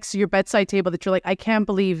have next to your bedside table that you're like, I can't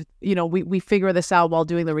believe, we figure this out while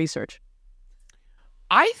doing the research?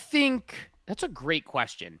 I think that's a great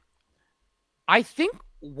question. I think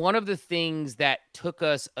one of the things that took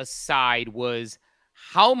us aside was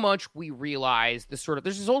how much we realized there's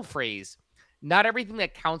this old phrase, not everything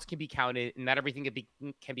that counts can be counted, and not everything that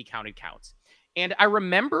can be counted counts. And I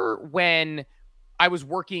remember when I was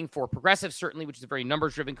working for Progressive, certainly, which is a very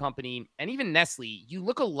numbers-driven company, and even Nestle, you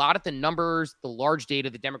look a lot at the numbers, the large data,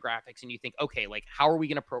 the demographics, and you think, okay, like, how are we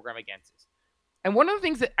going to program against this? And one of the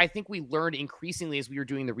things that I think we learned increasingly as we were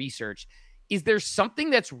doing the research is there's something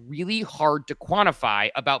that's really hard to quantify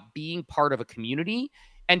about being part of a community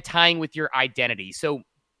and tying with your identity. So,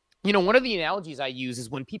 one of the analogies I use is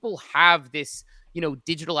when people have this,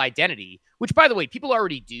 digital identity, which, by the way, people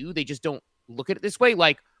already do, they just don't look at it this way.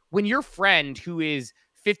 Like when your friend who is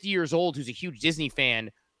 50 years old, who's a huge Disney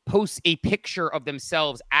fan, posts a picture of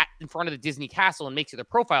themselves in front of the Disney castle and makes it their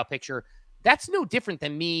profile picture, that's no different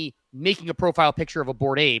than me making a profile picture of a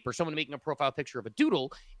Bored Ape or someone making a profile picture of a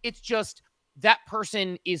doodle. It's just that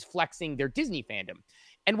person is flexing their Disney fandom.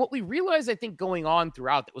 And what we realized, I think, going on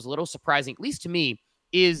throughout that was a little surprising, at least to me,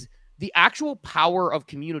 is the actual power of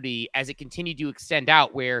community as it continued to extend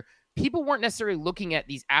out, where people weren't necessarily looking at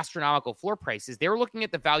these astronomical floor prices. They were looking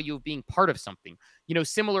at the value of being part of something,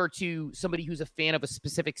 similar to somebody who's a fan of a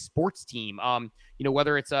specific sports team.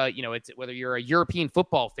 Whether it's whether you're a European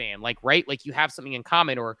football fan, like you have something in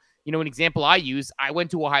common. Or, an example I use, I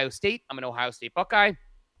went to Ohio State. I'm an Ohio State Buckeye.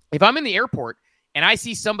 If I'm in the airport and I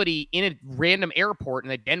see somebody in a random airport,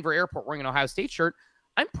 in a Denver airport, wearing an Ohio State shirt,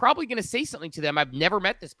 I'm probably going to say something to them. I've never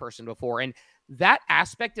met this person before. And that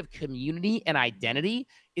aspect of community and identity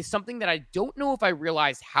is something that I don't know if I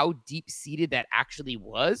realized how deep-seated that actually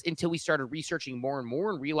was until we started researching more and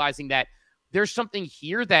more and realizing that there's something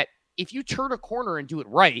here that if you turn a corner and do it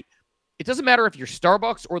right, it doesn't matter if you're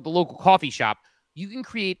Starbucks or the local coffee shop, you can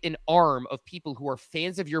create an arm of people who are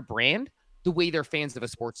fans of your brand the way they're fans of a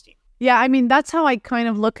sports team. Yeah, I mean, that's how I kind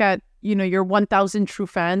of look at, your 1,000 true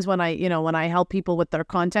fans when I help people with their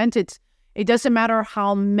content. It doesn't matter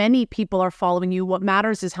how many people are following you. What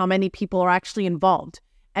matters is how many people are actually involved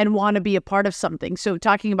and want to be a part of something. So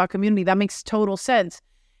talking about community, that makes total sense.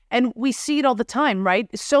 And we see it all the time, right?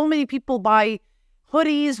 So many people buy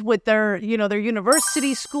hoodies with their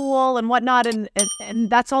university, school and whatnot. And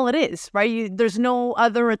that's all it is, right? There's no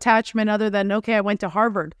other attachment other than, okay, I went to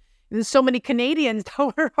Harvard. There's so many Canadians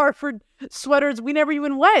that wear Harvard sweaters. We never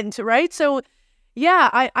even went, right? So,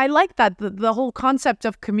 yeah, I like that, the whole concept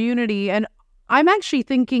of community. And I'm actually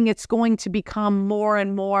thinking it's going to become more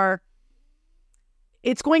and more,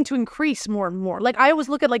 it's going to increase more and more. Like, I always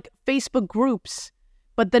look at, like, Facebook groups,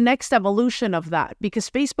 but the next evolution of that, because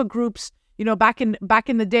Facebook groups, back in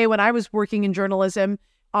the day when I was working in journalism,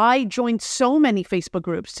 I joined so many Facebook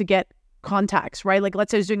groups to get contacts, right? Like,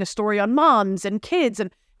 let's say I was doing a story on moms and kids,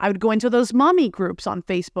 and I would go into those mommy groups on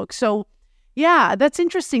Facebook. So, yeah, that's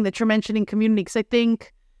interesting that you're mentioning community, because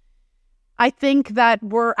I think that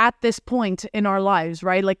we're at this point in our lives,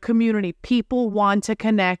 right? Like community, people want to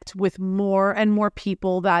connect with more and more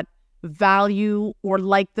people that value or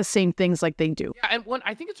like the same things like they do. Yeah, and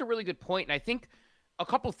I think it's a really good point. And I think a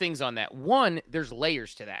couple things on that. One, there's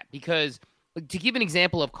layers to that, because to give an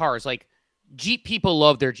example of cars, like Jeep people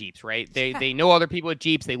love their Jeeps, right? They know other people with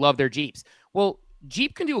Jeeps. They love their Jeeps. Well,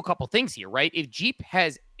 Jeep can do a couple things here, right? If Jeep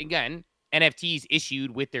has, again, NFTs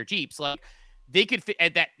issued with their Jeeps, like they could fit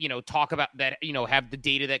that, talk about that, have the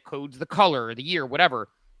data that codes the color, the year, whatever.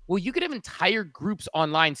 Well, you could have entire groups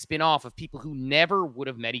online spin off of people who never would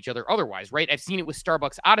have met each other otherwise, right? I've seen it with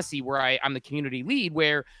Starbucks Odyssey, where I'm the community lead,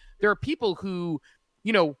 where there are people who,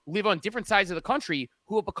 live on different sides of the country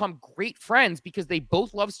who have become great friends because they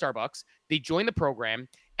both love Starbucks. They joined the program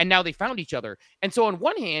and now they found each other. And so on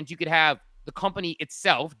one hand, you could have the company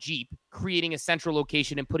itself, Jeep, creating a central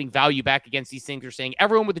location and putting value back against these things. They're saying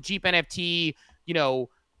everyone with a Jeep NFT,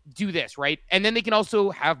 do this, right? And then they can also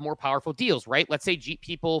have more powerful deals, right? Let's say Jeep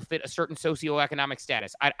people fit a certain socioeconomic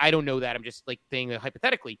status. I don't know that. I'm just like saying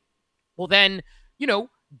hypothetically. Well, then,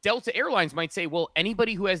 Delta Airlines might say, well,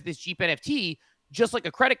 anybody who has this Jeep NFT, just like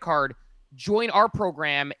a credit card, join our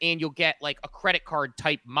program and you'll get like a credit card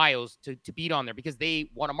type miles to beat on there because they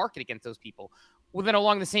want to market against those people. Well, then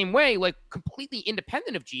along the same way, like completely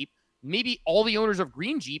independent of Jeep, maybe all the owners of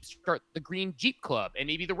Green Jeep start the Green Jeep Club, and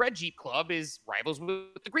maybe the Red Jeep Club is rivals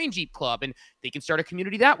with the Green Jeep Club, and they can start a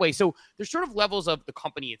community that way. So there's sort of levels of the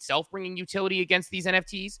company itself bringing utility against these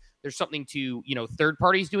NFTs. There's something to, third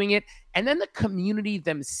parties doing it, and then the community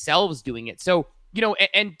themselves doing it. So,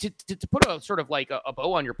 and to put a sort of like a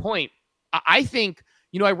bow on your point, I think,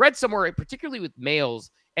 I read somewhere, particularly with males,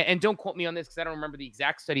 and don't quote me on this because I don't remember the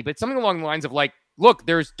exact study, but something along the lines of like, look,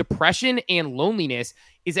 there's depression and loneliness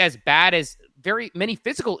is as bad as very many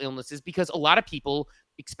physical illnesses because a lot of people,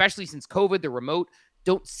 especially since COVID, they're remote,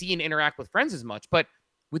 don't see and interact with friends as much. But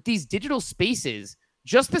with these digital spaces,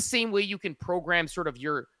 just the same way you can program sort of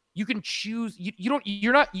you can choose, you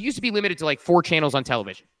used to be limited to like 4 channels on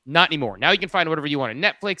television. Not anymore. Now you can find whatever you want on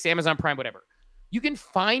Netflix, Amazon Prime, whatever. You can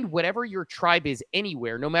find whatever your tribe is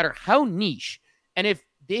anywhere, no matter how niche. And if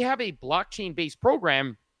they have a blockchain-based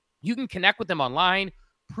program, you can connect with them online,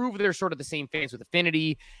 prove they're sort of the same fans with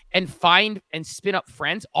affinity, and find and spin up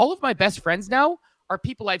friends. All of my best friends now are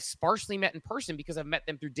people I've sparsely met in person because I've met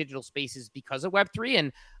them through digital spaces because of Web3.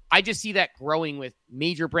 And I just see that growing with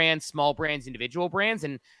major brands, small brands, individual brands.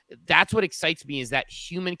 And that's what excites me, is that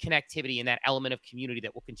human connectivity and that element of community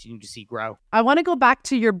that we'll continue to see grow. I want to go back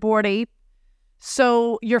to your Bored Ape.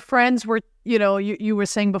 So your friends were, you were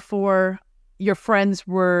saying before, your friends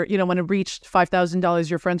were, when it reached $5,000,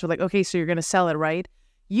 your friends were like, okay, so you're going to sell it, right?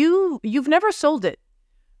 You've never sold it.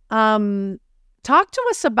 Talk to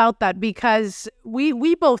us about that, because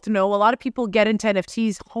we both know a lot of people get into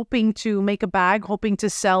NFTs hoping to make a bag, hoping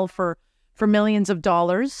to sell for millions of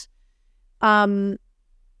dollars. What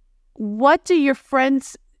do your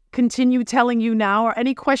friends continue telling you now? Or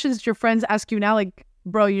any questions that your friends ask you now, like,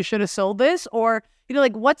 bro, you should have sold this? Or,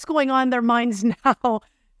 like what's going on in their minds now?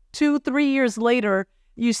 2-3 years later,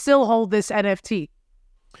 you still hold this NFT.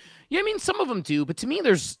 Yeah, I mean, some of them do, but to me,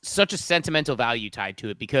 there's such a sentimental value tied to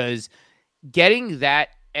it because getting that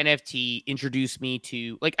NFT introduced me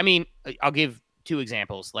to, like, I mean, I'll give 2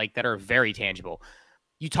 examples, like, that are very tangible.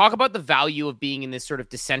 You talk about the value of being in this sort of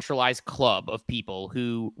decentralized club of people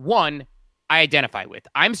who, one, I identify with.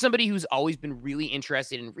 I'm somebody who's always been really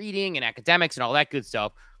interested in reading and academics and all that good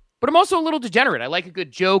stuff, but I'm also a little degenerate. I like a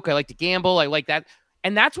good joke. I like to gamble. I like that.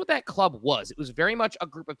 And that's what that club was. It was very much a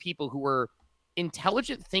group of people who were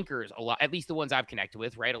intelligent thinkers, a lot, at least the ones I've connected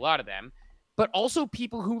with, right? A lot of them, but also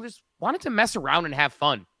people who just wanted to mess around and have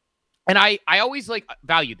fun. And I always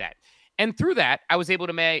valued that. And through that, I was able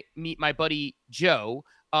to meet my buddy Joe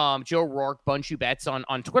Rourke, Bunshu Bets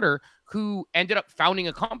on Twitter, who ended up founding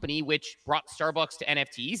a company which brought Starbucks to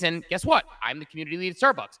NFTs. And guess what? I'm the community lead at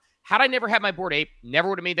Starbucks. Had I never had my Bored Ape, never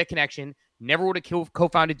would have made that connection, never would have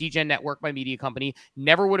co-founded DGen Network, my media company,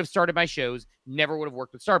 never would have started my shows, never would have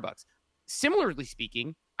worked with Starbucks. Similarly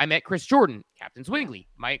speaking, I met Chris Jordan, Captain Zwingli,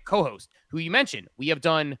 my co-host, who you mentioned. We have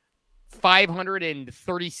done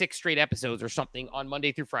 536 straight episodes or something on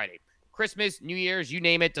Monday through Friday. Christmas, New Year's, you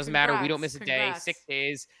name it, doesn't matter. We don't miss a day, 6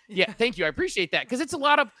 days. Yeah, thank you. I appreciate that, because it's a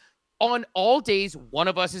lot of, on all days, one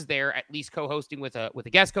of us is there, at least co-hosting with a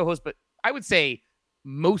guest co-host, but I would say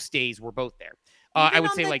most days we're both there. I would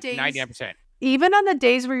say like 99%. Even on the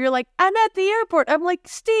days where you're like, I'm at the airport, I'm like,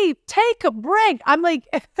 Steve, take a break. I'm like,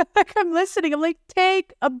 I'm listening. I'm like,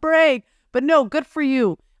 take a break. But no, good for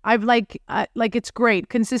you. I've like it's great.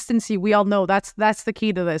 Consistency. We all know that's the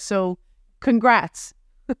key to this. So congrats.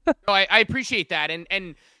 No, I appreciate that.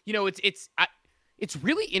 And it's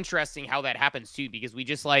really interesting how that happens too, because we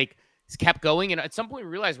just kept going. And at some point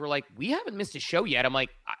we realized we haven't missed a show yet. I'm like,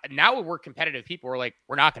 now we're competitive people. We're like,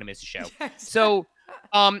 we're not going to miss a show. Yes. So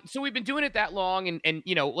we've been doing it that long, and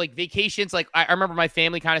vacations, I remember my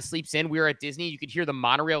family kind of sleeps in. We were at Disney. You could hear the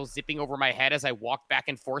monorail zipping over my head as I walked back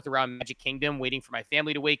and forth around Magic Kingdom, waiting for my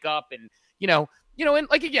family to wake up. And,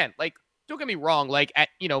 again, don't get me wrong.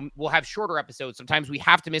 We'll have shorter episodes. Sometimes we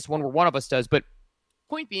have to miss one where one of us does, but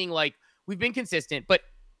point being, we've been consistent, but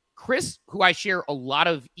Chris, who I share a lot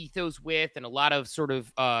of ethos with and a lot of sort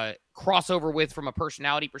of crossover with from a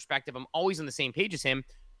personality perspective, I'm always on the same page as him.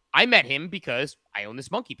 I met him because I own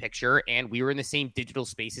this monkey picture and we were in the same digital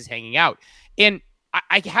spaces hanging out. And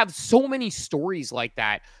I have so many stories like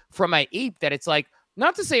that from my ape that it's like,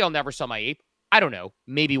 not to say I'll never sell my ape. I don't know.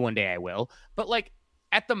 Maybe one day I will. But like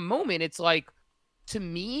at the moment, it's like, to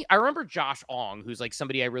me, I remember Josh Ong, who's like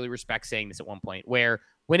somebody I really respect, saying this at one point, where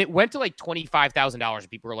when it went to like $25,000,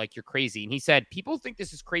 people were like, you're crazy. And he said, people think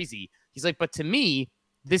this is crazy. He's like, but to me,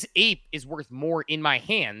 this ape is worth more in my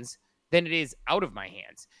hands than it is out of my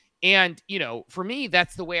hands. And, you know, for me,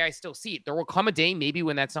 that's the way I still see it. There will come a day maybe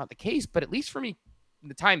when that's not the case, but at least for me, in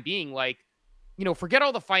the time being, like, you know, forget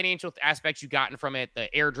all the financial aspects you've gotten from it, the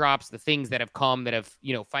airdrops, the things that have come that have,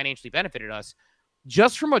 you know, financially benefited us.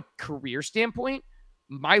 Just from a career standpoint,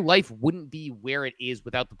 my life wouldn't be where it is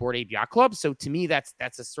without the Bored Ape Yacht Club. So to me, that's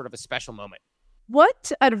a sort of a special moment.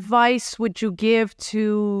 What advice would you give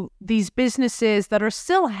to these businesses that are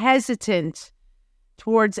still hesitant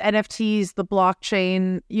towards NFTs, the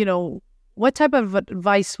blockchain? You know, what type of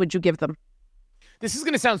advice would you give them? This is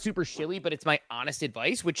going to sound super shilly, but it's my honest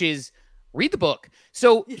advice, which is read the book.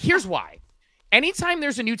 So here's why. Anytime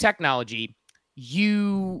there's a new technology,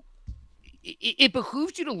 it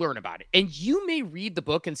behooves you to learn about it. And you may read the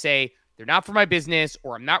book and say, they're not for my business,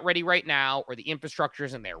 or I'm not ready right now, or the infrastructure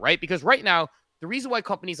isn't there, right? Because right now, the reason why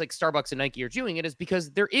companies like Starbucks and Nike are doing it is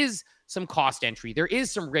because there is some cost entry. There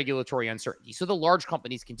is some regulatory uncertainty. So the large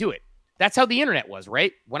companies can do it. That's how the internet was,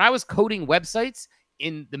 right? When I was coding websites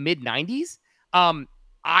in the mid 90s,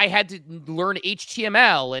 I had to learn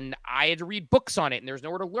HTML and I had to read books on it, and there was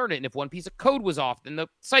nowhere to learn it. And if one piece of code was off, then the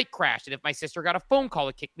site crashed. And if my sister got a phone call,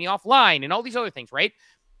 it kicked me offline and all these other things, right?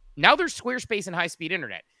 Now there's Squarespace and high-speed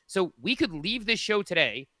internet. So we could leave this show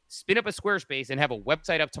today, spin up a Squarespace, and have a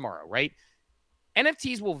website up tomorrow, right?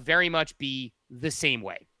 NFTs will very much be the same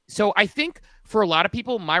way. So I think for a lot of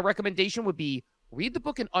people, my recommendation would be read the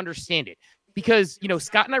book and understand it. Because, you know,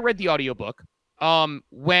 Scott and I read the audiobook.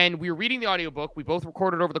 When we were reading the audiobook, we both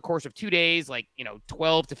recorded over the course of 2 days, like, you know,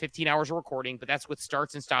 12 to 15 hours of recording, but that's with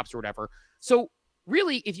starts and stops or whatever. So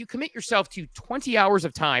really, if you commit yourself to 20 hours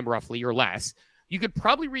of time, roughly, or less, you could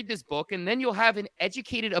probably read this book, and then you'll have an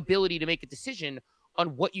educated ability to make a decision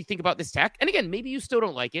on what you think about this tech. And again, maybe you still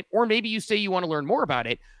don't like it, or maybe you say you want to learn more about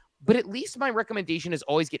it, but at least my recommendation is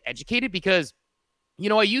always get educated, because, you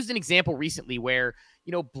know, I used an example recently where,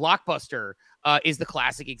 you know, Blockbuster is the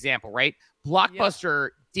classic example, right? Blockbuster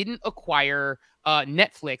didn't acquire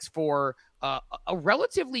Netflix for a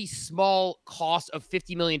relatively small cost of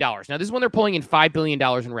 $50 million. Now, this is when they're pulling in $5 billion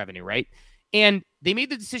in revenue, right? And they made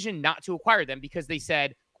the decision not to acquire them because they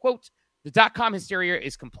said, quote, the .com hysteria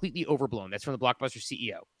is completely overblown. That's from the Blockbuster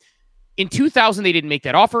CEO. In 2000, they didn't make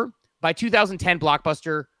that offer. By 2010,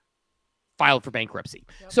 Blockbuster filed for bankruptcy.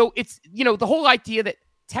 Yep. So it's, you know, the whole idea that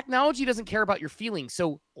technology doesn't care about your feelings.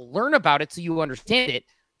 So learn about it so you understand it,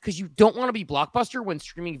 because you don't want to be Blockbuster when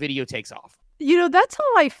streaming video takes off. You know, that's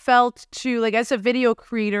how I felt too. Like, as a video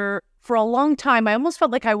creator for a long time, I almost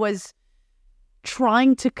felt like I was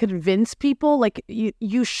trying to convince people, like,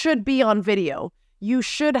 you should be on video. You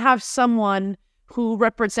should have someone who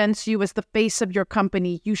represents you as the face of your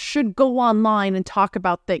company. You should go online and talk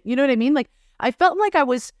about things. You know what I mean? Like, I felt like I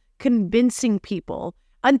was convincing people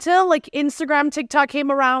until, like, Instagram, TikTok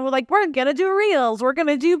came around. We're like, we're going to do reels. We're going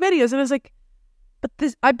to do videos. And I was like, but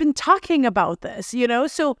this, I've been talking about this, you know?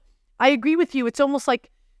 So I agree with you. It's almost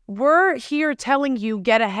like we're here telling you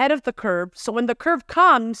get ahead of the curve. So when the curve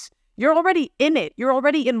comes, you're already in it. You're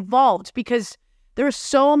already involved, because there are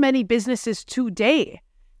so many businesses today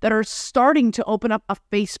that are starting to open up a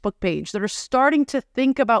Facebook page, that are starting to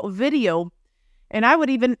think about video. And I would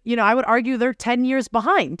even, you know, I would argue they're 10 years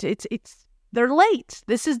behind. They're late.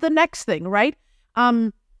 This is the next thing, right?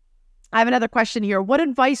 I have another question here. What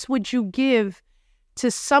advice would you give to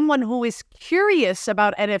someone who is curious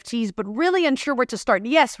about NFTs, but really unsure where to start?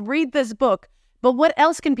 Yes, read this book, but what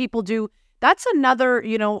else can people do? That's another,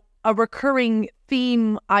 you know, a recurring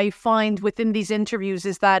theme I find within these interviews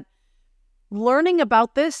is that learning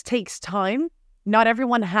about this takes time. Not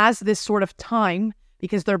everyone has this sort of time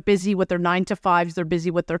because they're busy with their 9-to-5s, they're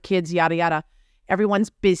busy with their kids, yada, yada. Everyone's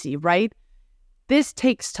busy, right? This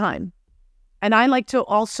takes time. And I like to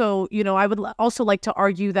also, you know, I would also like to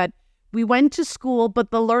argue that we went to school,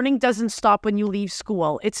 but the learning doesn't stop when you leave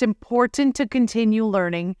school. It's important to continue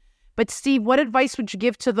learning. But Steve, what advice would you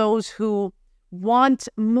give to those who want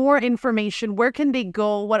more information? Where can they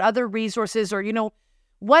go? What other resources, or, you know,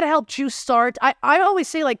 what helped you start? I always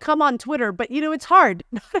say, like, come on Twitter, but, you know, it's hard.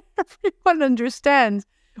 Not everyone understands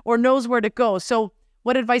or knows where to go. So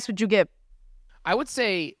what advice would you give? I would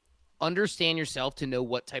say understand yourself to know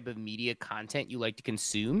what type of media content you like to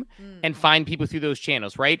consume and find people through those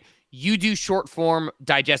channels, right? You do short form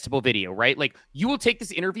digestible video, right? Like you will take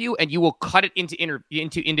this interview and you will cut it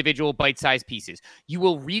into individual bite-sized pieces. You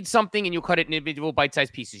will read something and you'll cut it in individual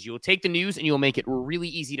bite-sized pieces. You will take the news and you'll make it really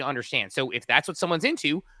easy to understand. So if that's what someone's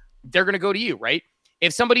into, they're going to go to you, right?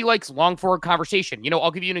 If somebody likes long form conversation, I'll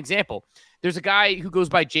give you an example. There's a guy who goes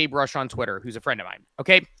by Jay Brush on Twitter, who's a friend of mine.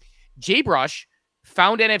 Okay. Jay Brush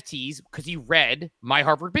found NFTs because he read my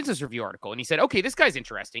Harvard Business Review article and he said, okay, this guy's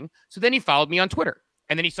interesting. So then he followed me on Twitter.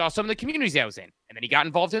 And then he saw some of the communities I was in. And then he got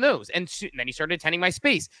involved in those. And then he started attending my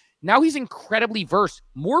space. Now he's incredibly versed,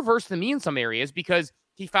 more versed than me in some areas, because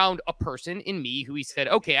he found a person in me who he said,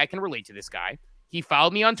 okay, I can relate to this guy. He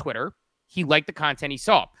followed me on Twitter. He liked the content he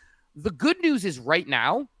saw. The good news is right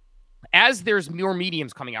now, as there's more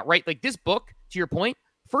mediums coming out, right? Like this book, to your point,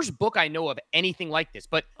 first book I know of anything like this.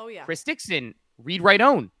 But Chris Dixon, Read, Write,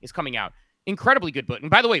 Own is coming out. Incredibly good book. And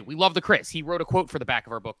by the way, we love the Chris. He wrote a quote for the back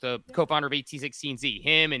of our book, the co-founder of 1816Z,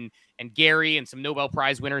 him and Gary and some Nobel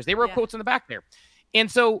Prize winners. They wrote quotes on the back there. And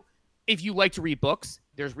so if you like to read books,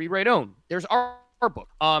 there's Read, Write, Own. There's our book.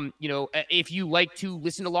 If you like to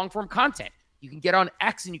listen to long form content, you can get on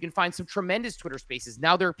X and you can find some tremendous Twitter spaces.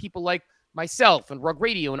 Now there are people like myself and Rug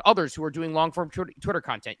Radio and others who are doing long form Twitter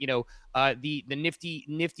content, the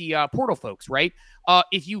nifty portal folks, right?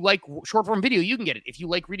 If you like short form video, you can get it. If you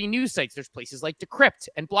like reading news sites, there's places like Decrypt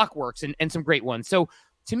and Blockworks and some great ones. So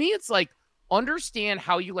to me, it's like, understand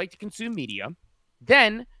how you like to consume media,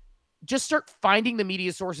 then just start finding the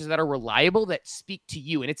media sources that are reliable, that speak to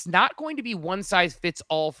you. And it's not going to be one size fits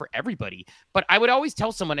all for everybody. But I would always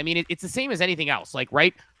tell someone, it's the same as anything else. Like,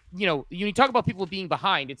 right? You talk about people being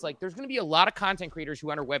behind. It's like there's going to be a lot of content creators who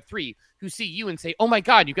enter Web3 who see you and say, oh my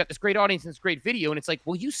God, you've got this great audience and this great video. And it's like,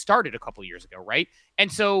 well, you started a couple years ago, right?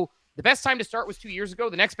 And so the best time to start was 2 years ago.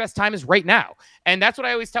 The next best time is right now. And that's what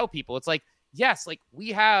I always tell people. It's like, yes, like we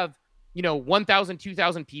have, 1,000,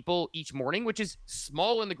 2,000 people each morning, which is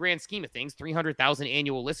small in the grand scheme of things. 300,000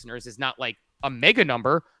 annual listeners is not like a mega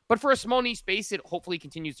number, but for a small niche space, it hopefully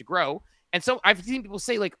continues to grow. And so I've seen people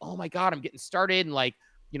say like, oh my God, I'm getting started. And like,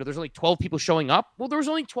 there's only 12 people showing up. Well, there was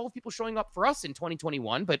only 12 people showing up for us in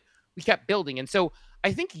 2021, but we kept building. And so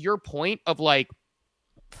I think your point of like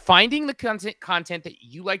finding the content that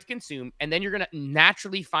you like to consume, and then you're going to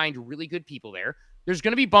naturally find really good people there. There's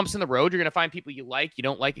going to be bumps in the road. You're going to find people you like, you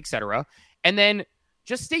don't like, etc. And then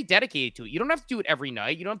just stay dedicated to it. You don't have to do it every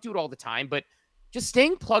night. You don't have to do it all the time, but just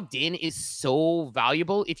staying plugged in is so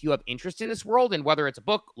valuable if you have interest in this world. And whether it's a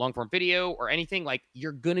book, long form video, or anything, like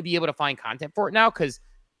you're going to be able to find content for it now because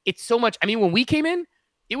it's so much. When we came in,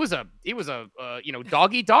 it was a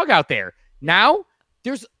dog eat dog out there. Now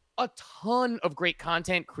there's a ton of great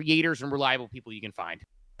content creators and reliable people you can find.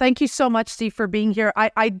 Thank you so much, Steve, for being here.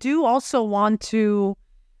 I do also want to,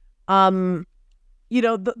 the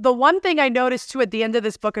one thing I noticed too at the end of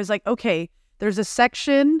this book is like, okay, there's a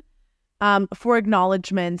section for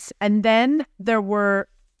acknowledgements, and then there were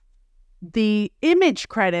the image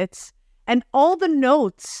credits and all the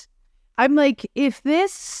notes. I'm like,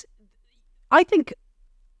 just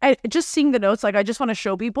seeing the notes, like I just want to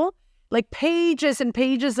show people like pages and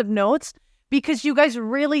pages of notes, because you guys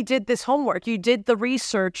really did this homework. You did the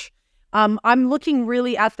research. I'm looking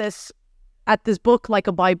really at this book like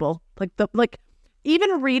a Bible. Like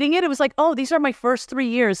even reading it, it was like, oh, these are my first 3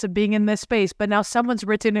 years of being in this space, but now someone's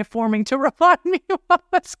written it for me to remind me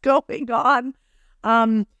what's going on.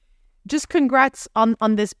 Just congrats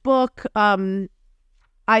on this book.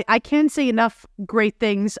 I can't say enough great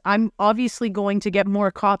things. I'm obviously going to get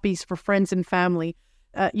more copies for friends and family.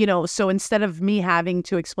 So instead of me having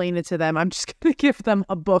to explain it to them, I'm just going to give them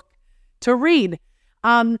a book to read.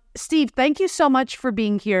 Steve, thank you so much for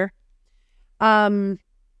being here.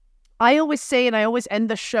 I always say, and I always end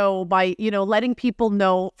the show by, letting people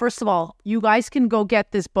know, first of all, you guys can go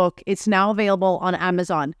get this book. It's now available on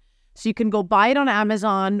Amazon. So you can go buy it on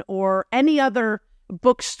Amazon or any other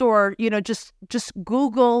bookstore, just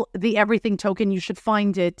Google the Everything Token. You should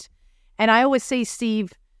find it. And I always say,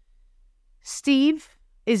 Steve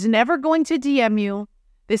is never going to DM you.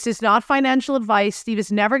 This is not financial advice. Steve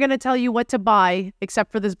is never going to tell you what to buy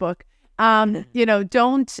except for this book.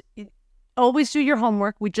 Don't always do your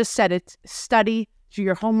homework. We just said it. Study, do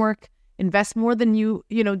your homework, invest more than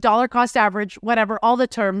dollar cost average, whatever, all the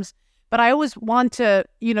terms. But I always want to,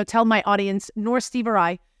 tell my audience, nor Steve or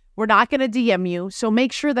I, we're not going to DM you. So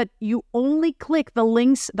make sure that you only click the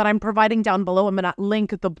links that I'm providing down below. I'm going to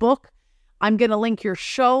link the book. I'm going to link your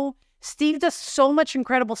show. Steve does so much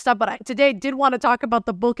incredible stuff, but today I did want to talk about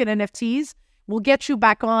the book and NFTs. We'll get you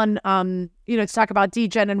back on, to talk about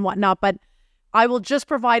DGen and whatnot. But I will just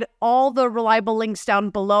provide all the reliable links down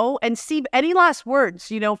below. And Steve, any last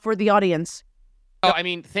words, for the audience? Oh, I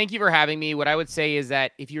mean, thank you for having me. What I would say is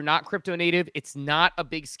that if you're not crypto native, it's not a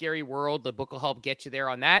big, scary world. The book will help get you there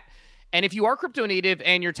on that. And if you are crypto native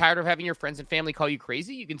and you're tired of having your friends and family call you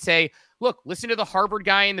crazy, you can say, look, listen to the Harvard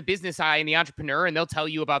guy and the business eye and the entrepreneur, and they'll tell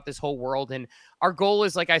you about this whole world. And our goal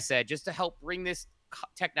is, like I said, just to help bring this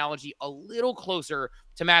technology a little closer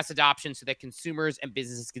to mass adoption so that consumers and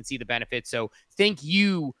businesses can see the benefits. So thank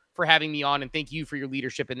you for having me on, and thank you for your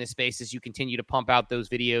leadership in this space as you continue to pump out those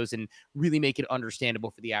videos and really make it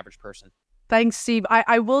understandable for the average person. Thanks, Steve.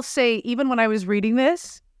 I will say, even when I was reading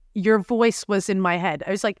this, your voice was in my head.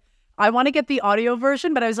 I was like, I want to get the audio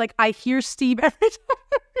version, but I was like, I hear Steve every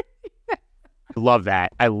time. Love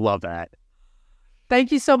that. I love that.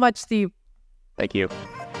 Thank you so much, Steve. Thank you.